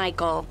thing,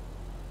 Michael.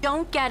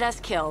 Don't get us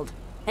killed.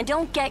 And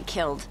don't get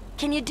killed.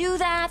 Can you do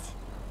that?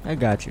 I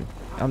got you.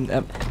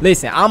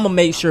 Listen, I'm gonna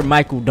make sure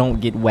Michael don't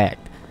get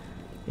whacked.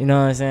 You know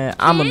what I'm saying?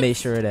 I'm gonna make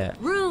sure of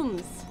that.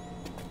 Rooms.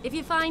 If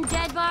you find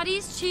dead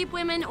bodies, cheap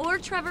women, or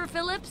Trevor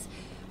Philips,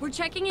 we're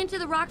checking into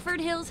the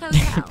Rockford Hills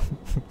Hotel.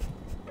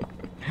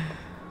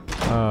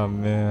 Oh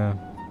man,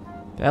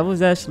 that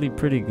was actually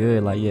pretty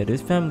good. Like, yeah,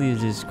 this family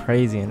is just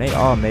crazy, and they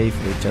all made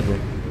for each other.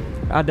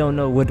 I don't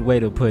know what way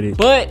to put it,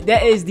 but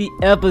that is the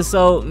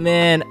episode,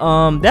 man.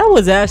 That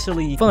was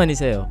actually fun as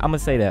hell. I'm gonna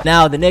say that.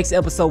 Now the next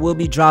episode will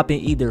be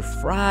dropping either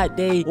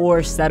Friday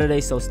or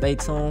Saturday, so stay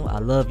tuned. I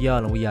love y'all,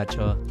 and we out,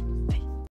 y'all.